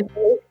is the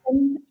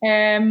ocean.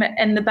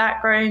 In the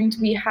background,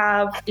 we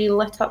have a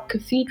lit up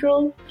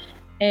cathedral,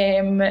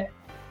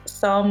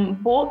 some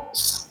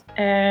boats,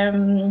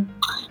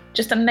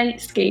 just a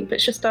nightscape.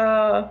 It's just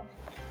a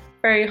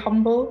very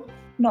humble,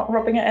 not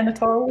rubbing it in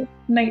at all,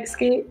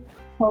 nightscape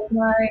of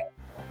my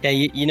Yeah,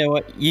 you know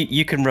what?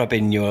 You can rub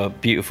in your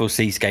beautiful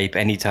seascape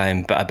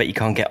anytime, but I bet you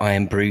can't get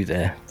Iron Brew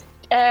there.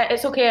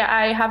 It's okay.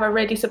 I have a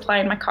ready supply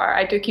in my car.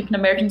 I do keep an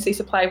emergency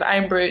supply of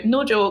Iron Brew,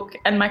 no joke,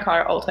 in my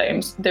car at all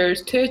times.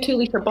 There's 2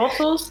 2-litre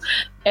bottles,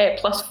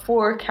 plus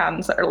 4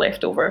 cans that are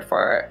left over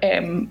for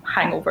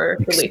hangover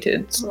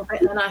related. Well,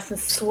 they're nice and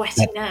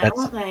sweaty now,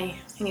 aren't they?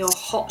 In your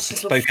hot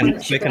little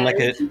French Spoken like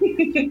a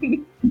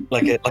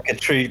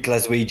true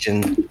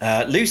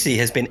Glaswegian. Lucy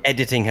has been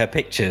editing her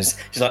pictures.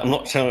 She's like, I'm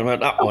not talking about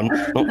that one.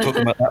 Not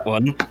talking about that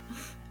one.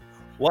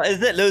 What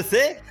is it,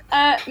 Lucy?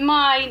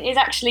 Mine is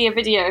actually a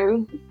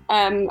video,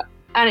 and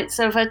it's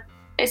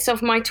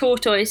of my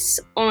tortoise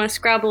on a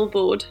Scrabble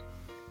board.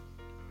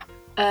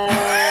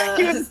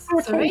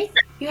 Sorry,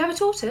 you have a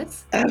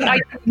tortoise?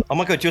 Oh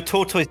my god, your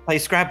tortoise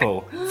plays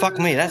Scrabble. Fuck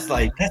me, that's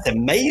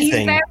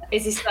amazing.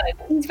 Is he slow?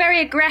 He's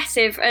very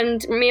aggressive,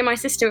 and me and my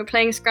sister were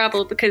playing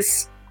Scrabble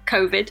because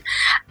COVID,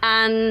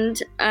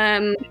 and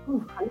I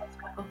love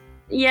Scrabble.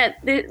 yeah,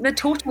 the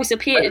tortoise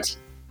appeared,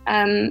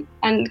 and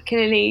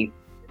clearly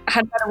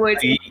had better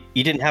words. You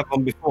didn't have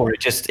one before. It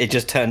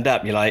just turned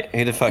up. You're like,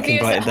 who the fuck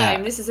Viewers invited at that?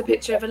 home, this is a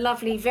picture of a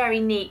lovely, very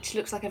neat,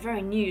 looks like a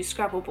very new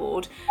Scrabble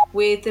board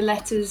with the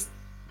letters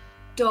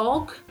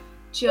Dog,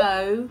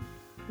 Joe,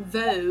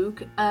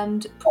 Vogue,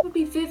 and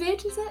probably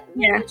Vivid. Is it?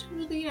 Yeah.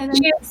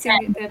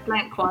 The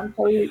blank one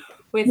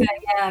with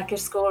a good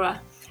scorer.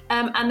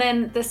 And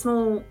then the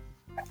small,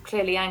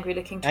 clearly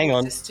angry-looking. Hang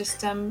on.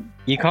 Just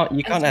You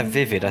can't have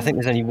Vivid. I think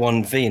there's only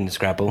one V in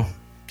Scrabble.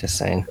 Just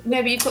saying.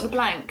 No, but you've got the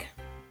blank.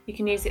 You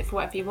can use it for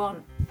whatever you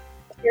want.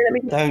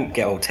 Don't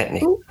get all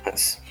technical.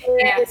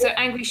 Yeah, so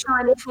angry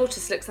shiny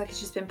tortoise looks like it's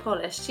just been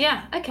polished.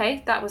 Yeah,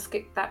 okay, that was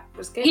good.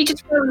 He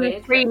just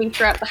goes screaming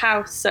throughout the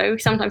house, so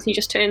sometimes he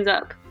just turns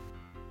up.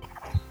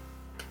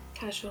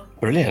 Casual.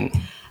 Brilliant.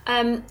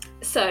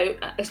 So,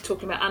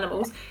 talking about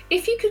animals,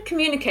 if you could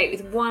communicate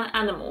with one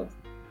animal,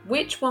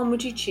 which one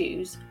would you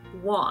choose?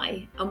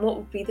 Why? And what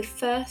would be the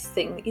first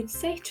thing that you'd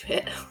say to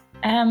it?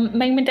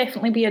 Mine would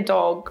definitely be a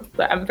dog,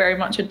 but I'm very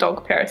much a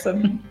dog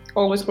person,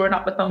 always growing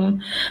up with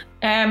them.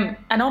 And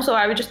also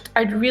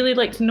I'd really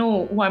like to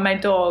know why my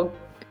dog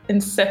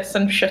insists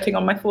on shitting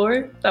on my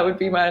floor. That would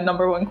be my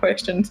number one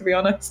question, to be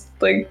honest.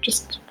 Like,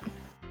 just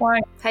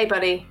why? Hey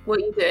buddy, what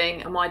are you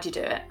doing and why'd you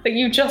do it? Like,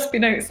 you've just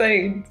been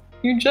outside.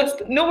 You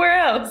just, nowhere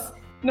else,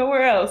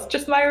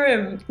 just my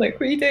room. Like,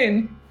 what are you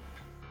doing?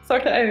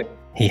 Sort it out.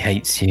 He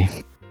hates you.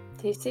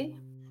 Do you see?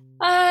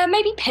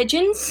 Maybe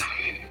pigeons.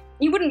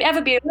 You wouldn't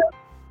ever be alone.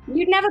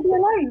 You'd never be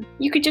alone.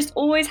 You could just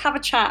always have a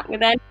chat with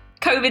them.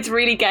 COVID's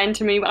really getting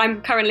to me.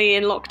 I'm currently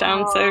in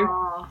lockdown,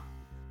 so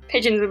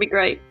pigeons would be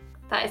great.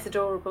 That is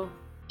adorable.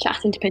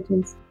 Chatting to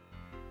pigeons.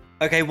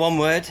 Okay, one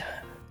word.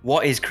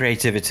 What is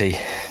creativity?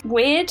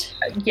 Weird.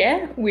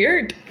 Yeah,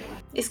 weird.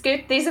 It's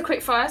good. These are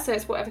quick fire, so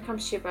it's whatever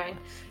comes to your brain.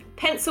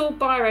 Pencil,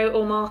 biro,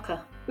 or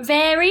marker?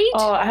 Varied.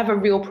 Oh, I have a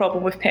real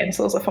problem with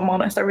pencils, if I'm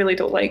honest. I really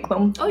don't like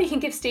them. Oh, you can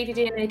give Stevie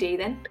D&AD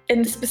then.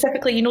 And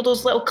specifically, you know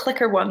those little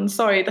clicker ones?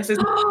 Sorry, this is...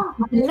 Oh,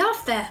 I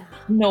love them.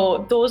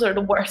 No, those are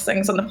the worst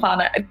things on the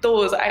planet.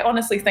 Those, I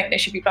honestly think they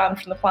should be banned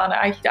from the planet.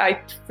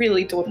 I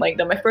really don't like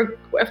them. If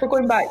we're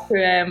going back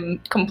to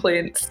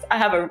complaints, I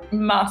have a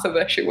massive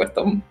issue with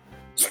them.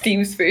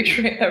 Steve's face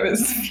right now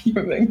is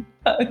fuming.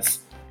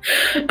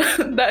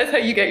 That is how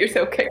you get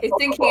yourself kicked. He's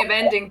thinking of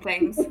ending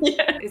things.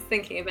 Yeah. He's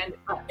thinking of ending.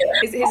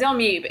 He's on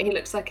mute, but he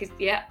looks like he's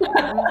good at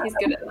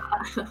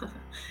that.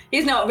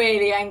 He's not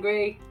really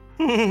angry.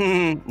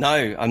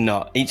 No, I'm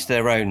not. Each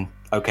their own.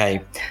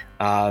 Okay.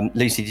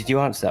 Lucy, did you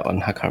answer that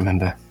one? I can't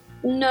remember.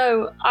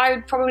 No, I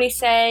would probably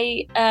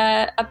say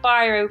a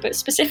biro, but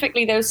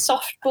specifically those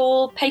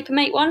softball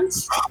Papermate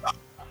ones.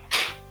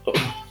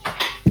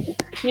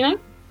 You know?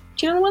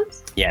 Do you know the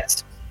ones?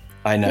 Yes,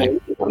 I know.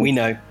 We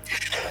know.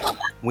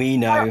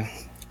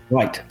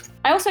 Right.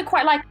 I also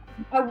quite like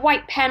a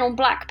white pen on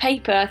black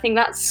paper. I think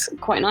that's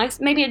quite nice.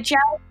 Maybe a gel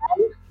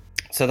pen.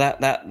 So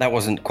that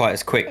wasn't quite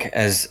as quick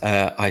as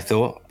I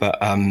thought, but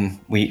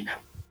we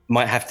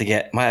might have to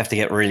get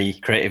really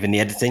creative in the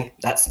editing.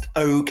 That's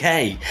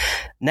okay.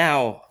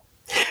 Now,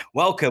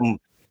 welcome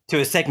to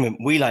a segment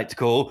we like to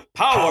call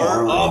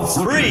Power of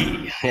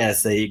Three.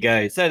 Yes, there you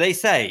go. So they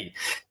say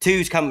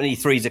two's company,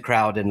 three's a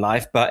crowd in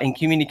life, but in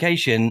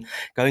communication,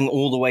 going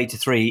all the way to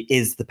 3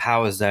 is the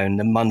power zone,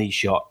 the money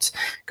shot.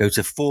 Go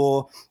to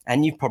 4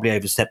 and you've probably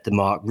overstepped the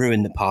mark,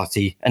 ruined the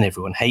party, and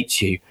everyone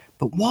hates you.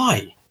 But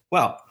why?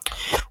 Well,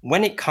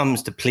 when it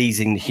comes to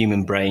pleasing the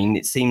human brain,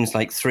 it seems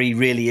like 3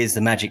 really is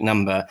the magic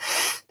number.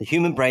 The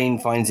human brain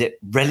finds it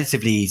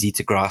relatively easy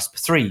to grasp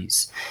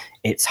 3s.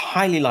 It's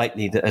highly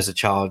likely that as a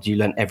child you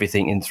learnt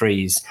everything in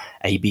 3s.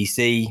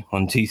 ABC,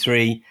 1, 2,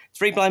 3,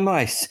 3 Blind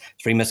Mice,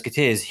 3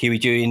 Musketeers, Huey,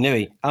 Dewey and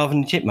Louie, Alvin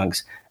and the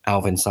Chipmunks,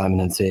 Alvin, Simon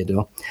and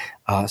Theodore.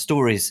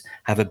 Stories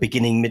have a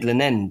beginning, middle and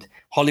end.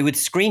 Hollywood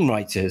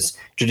screenwriters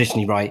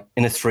traditionally write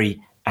in a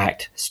 3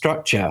 act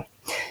structure.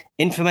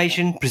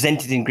 Information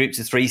presented in groups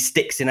of 3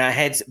 sticks in our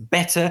heads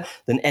better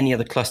than any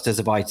other clusters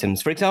of items.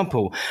 For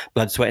example,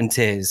 blood, sweat and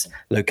tears,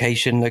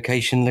 location,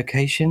 location,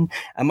 location,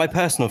 and my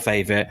personal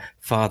favourite,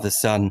 Father,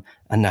 Son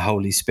and the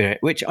Holy Spirit,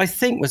 which I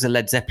think was a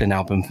Led Zeppelin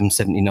album from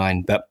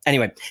 79. But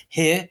anyway,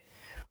 here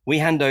we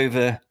hand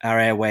over our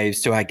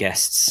airwaves to our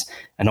guests,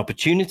 an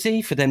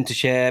opportunity for them to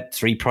share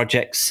 3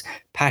 projects,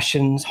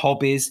 passions,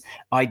 hobbies,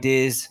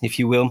 ideas, if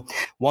you will.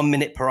 1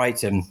 minute per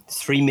item,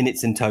 3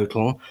 minutes in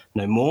total.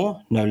 No more,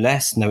 no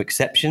less, no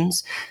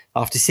exceptions.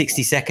 After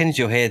 60 seconds,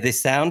 you'll hear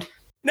this sound.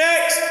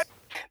 Next!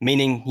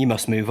 Meaning you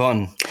must move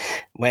on.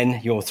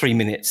 When your 3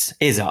 minutes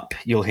is up,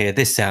 you'll hear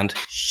this sound.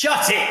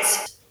 Shut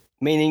it!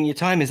 Meaning your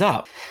time is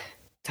up.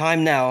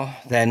 Time now,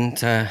 then,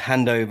 to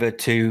hand over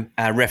to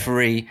our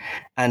referee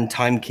and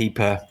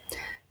timekeeper,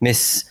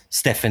 Miss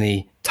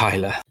Stephanie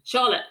Tyler.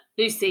 Charlotte,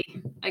 Lucy,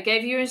 I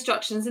gave you your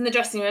instructions in the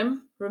dressing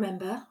room.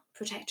 Remember,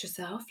 protect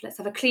yourself. Let's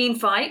have a clean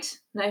fight.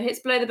 No hits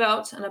below the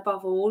belt. And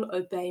above all,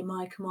 obey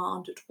my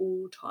command at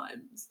all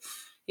times.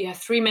 You have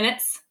 3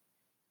 minutes.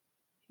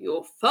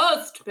 Your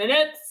first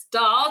minute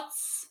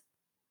starts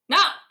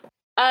now.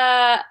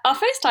 Our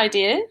first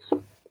idea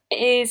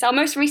is our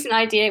most recent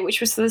idea,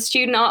 which was the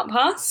Student Art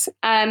Pass.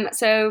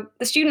 So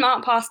the Student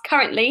Art Pass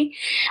currently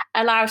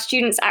allows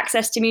students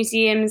access to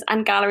museums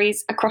and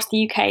galleries across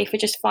the UK for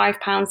just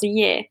 £5 a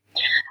year.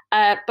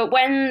 But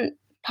when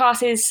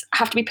passes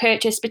have to be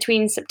purchased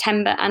between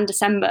September and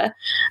December,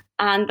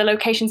 and the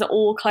locations are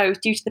all closed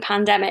due to the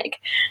pandemic,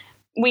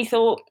 we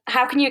thought,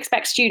 how can you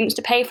expect students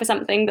to pay for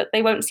something that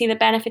they won't see the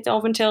benefit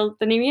of until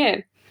the new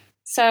year?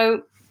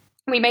 So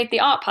we made the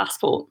Art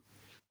Passport.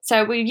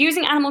 So we're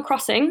using Animal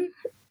Crossing,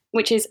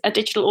 which is a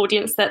digital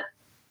audience that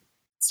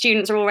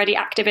students are already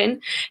active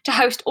in, to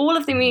host all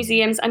of the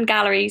museums and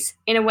galleries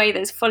in a way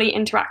that's fully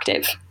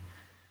interactive.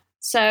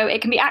 So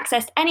it can be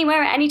accessed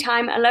anywhere at any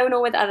time, alone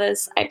or with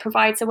others. It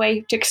provides a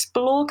way to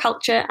explore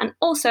culture and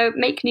also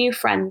make new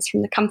friends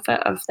from the comfort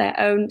of their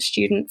own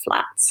student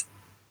flats.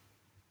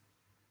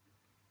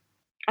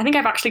 I think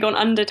I've actually gone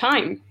under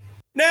time.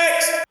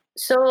 Next!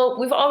 So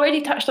we've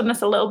already touched on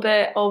this a little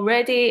bit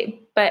already,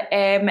 but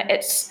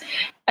it's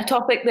a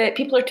topic that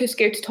people are too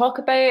scared to talk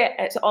about.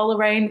 It's all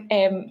around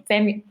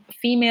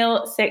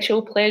female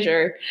sexual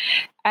pleasure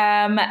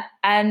and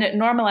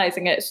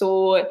normalizing it.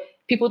 So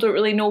people don't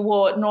really know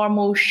what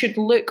normal should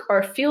look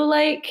or feel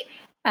like.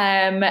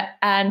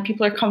 And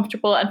people are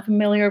comfortable and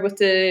familiar with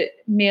the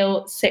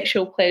male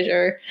sexual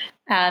pleasure,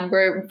 and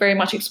we're very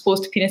much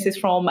exposed to penises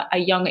from a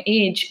young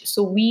age.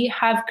 So we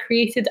have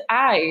created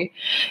I.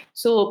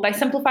 So by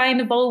simplifying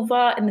the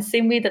vulva in the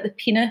same way that the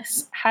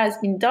penis has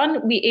been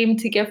done, we aim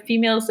to give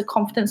females the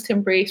confidence to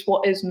embrace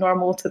what is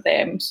normal to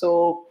them.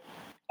 So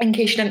in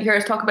case you didn't hear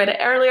us talk about it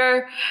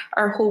earlier,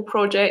 our whole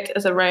project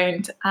is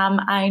around Am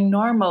I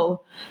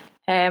Normal?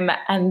 And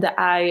the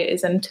I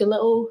is in two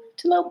little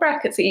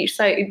brackets at each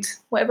side,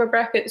 whatever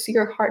brackets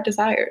your heart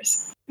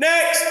desires.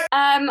 Next!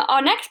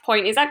 Our next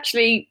point is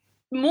actually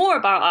more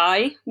about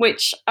I,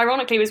 which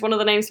ironically was one of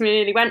the names we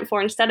nearly went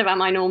for instead of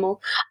Am I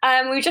Normal.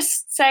 We were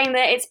just saying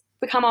that it's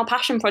become our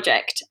passion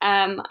project,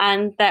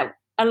 and that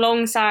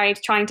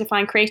alongside trying to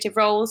find creative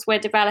roles, we're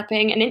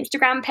developing an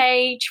Instagram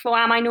page for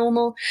Am I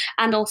Normal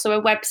and also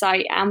a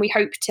website, and we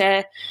hope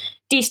to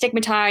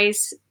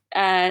destigmatize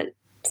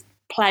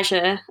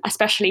pleasure,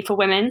 especially for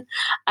women,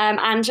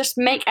 and just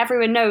make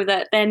everyone know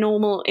that their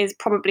normal is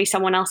probably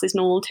someone else's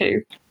normal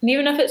too. And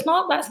even if it's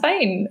not, that's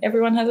fine.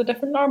 Everyone has a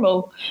different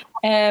normal.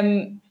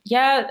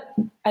 Yeah,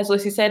 as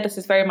Lucy said, this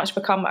has very much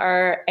become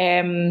our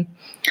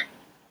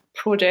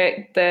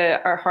project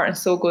that our heart and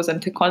soul goes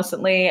into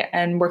constantly,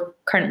 and we're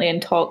currently in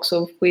talks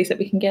of ways that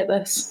we can get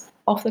this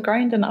off the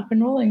ground and up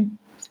and rolling.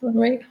 Is that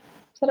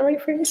the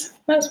right phrase?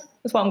 That's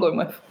what I'm going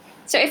with.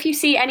 So if you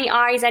see any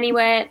eyes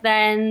anywhere,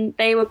 then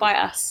they were by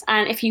us.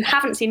 And if you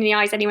haven't seen any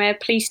eyes anywhere,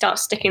 please start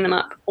sticking them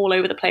up all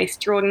over the place,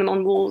 drawing them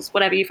on walls,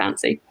 whatever you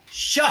fancy.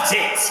 Shut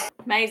it!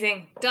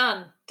 Amazing.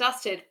 Done.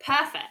 Dusted.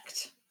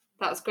 Perfect.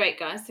 That was great,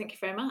 guys. Thank you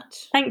very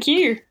much. Thank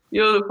you.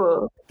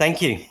 Beautiful.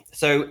 Thank you.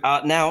 So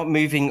now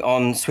moving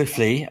on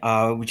swiftly,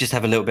 we just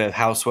have a little bit of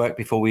housework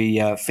before we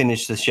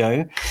finish the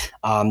show.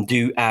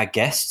 Do our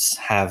guests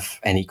have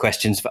any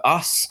questions for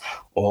us,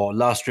 or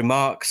last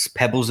remarks,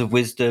 pebbles of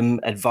wisdom,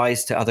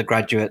 advice to other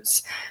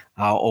graduates,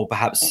 or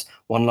perhaps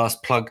one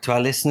last plug to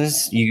our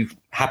listeners? You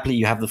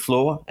have the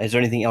floor. Is there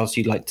anything else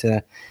you'd like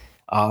to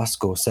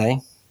ask or say?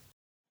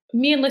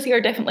 Me and Lucy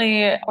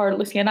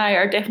Lucy and I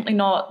are definitely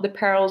not the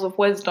pearls of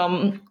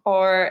wisdom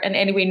or in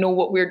any way know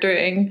what we're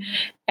doing.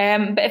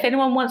 But if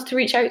anyone wants to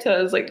reach out to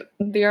us,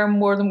 they are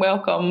more than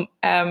welcome.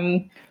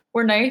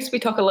 We're nice. We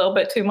talk a little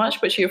bit too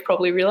much, which you've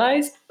probably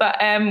realised. But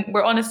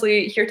we're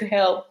honestly here to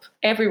help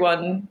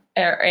everyone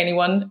or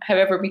anyone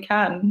however we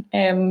can.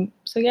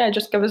 So yeah,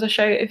 just give us a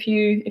shout if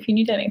you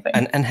need anything.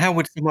 And how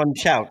would someone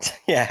shout?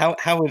 Yeah,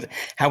 how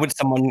would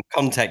someone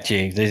contact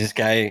you? They just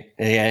go,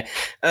 yeah,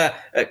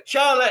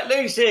 Charlotte,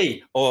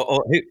 Lucy,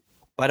 or who?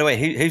 By the way,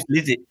 who's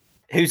Lydia?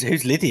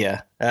 Who's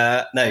Lydia?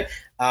 No.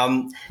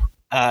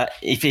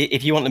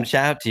 if you want them to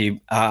shout out to you,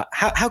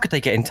 how could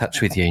they get in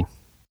touch with you?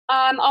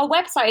 Our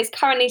website is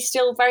currently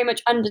still very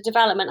much under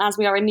development as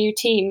we are a new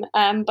team,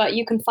 but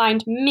you can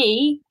find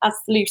me as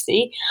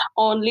Lucy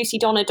on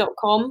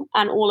lucydonna.com,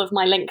 and all of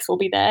my links will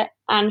be there.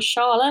 And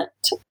Charlotte?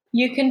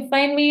 You can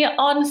find me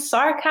on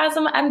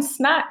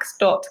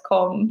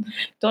sarcasmandsnacks.com.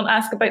 Don't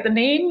ask about the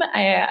name.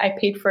 I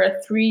paid for a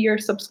 3-year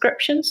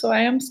subscription, so I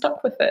am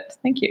stuck with it.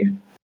 Thank you.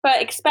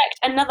 But expect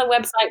another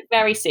website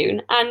very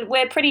soon. And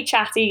we're pretty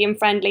chatty and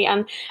friendly,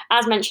 and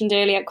as mentioned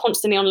earlier,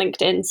 constantly on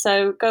LinkedIn.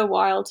 So go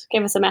wild,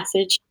 give us a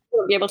message. We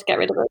won't be able to get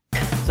rid of it.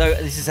 So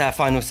this is our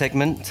final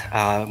segment,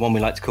 one we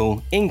like to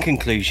call In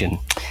Conclusion.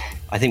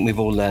 I think we've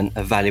all learned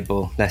a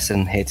valuable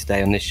lesson here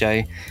today on this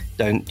show.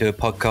 Don't do a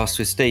podcast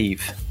with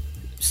Steve.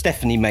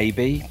 Stephanie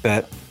maybe,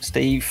 but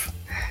Steve,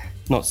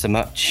 not so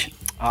much.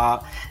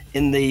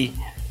 In the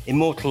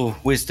immortal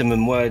wisdom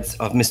and words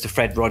of Mr.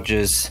 Fred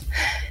Rogers,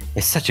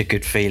 it's such a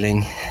good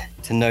feeling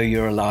to know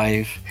you're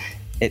alive.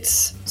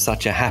 It's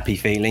such a happy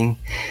feeling.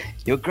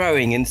 You're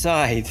growing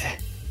inside.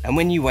 And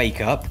when you wake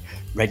up,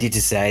 ready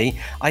to say,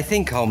 I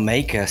think I'll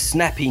make a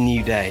snappy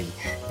new day.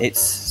 It's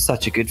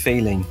such a good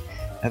feeling.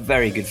 A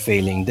very good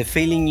feeling. The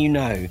feeling you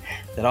know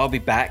that I'll be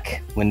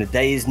back when the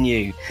day is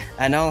new,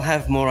 and I'll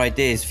have more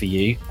ideas for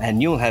you,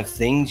 and you'll have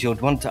things you'll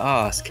want to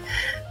ask,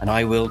 and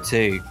I will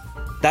too.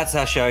 That's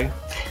our show.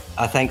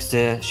 Thanks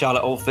to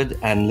Charlotte Alford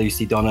and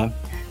Lucy Donna,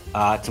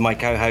 to my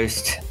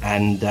co-host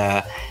and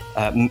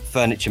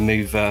furniture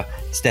mover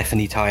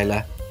Stephanie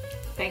Tyler.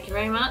 Thank you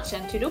very much,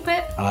 and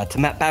toodle-pip. To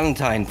Matt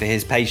Ballantyne for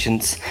his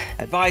patience,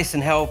 advice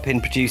and help in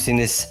producing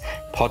this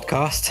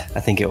podcast. I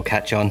think it'll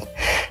catch on.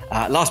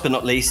 Last but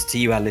not least, to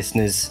you, our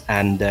listeners,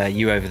 and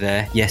you over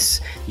there.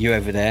 Yes, you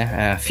over there,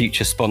 our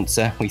future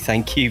sponsor. We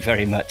thank you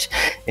very much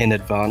in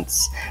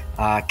advance.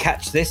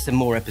 Catch this and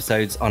more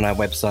episodes on our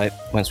website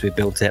once we've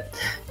built it.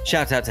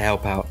 Shout out to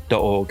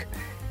helpout.org.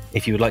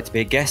 If you would like to be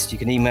a guest, you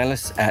can email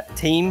us at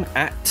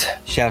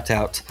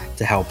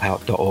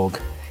team@shoutouttohelpout.org.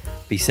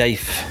 Be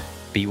safe.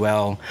 Be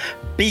well.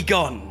 Be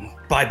gone.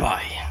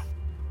 Bye-bye.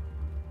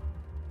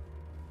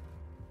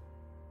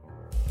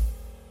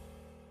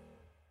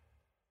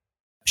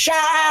 Shout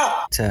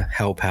out to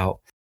help out.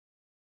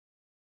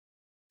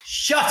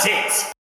 Shut it!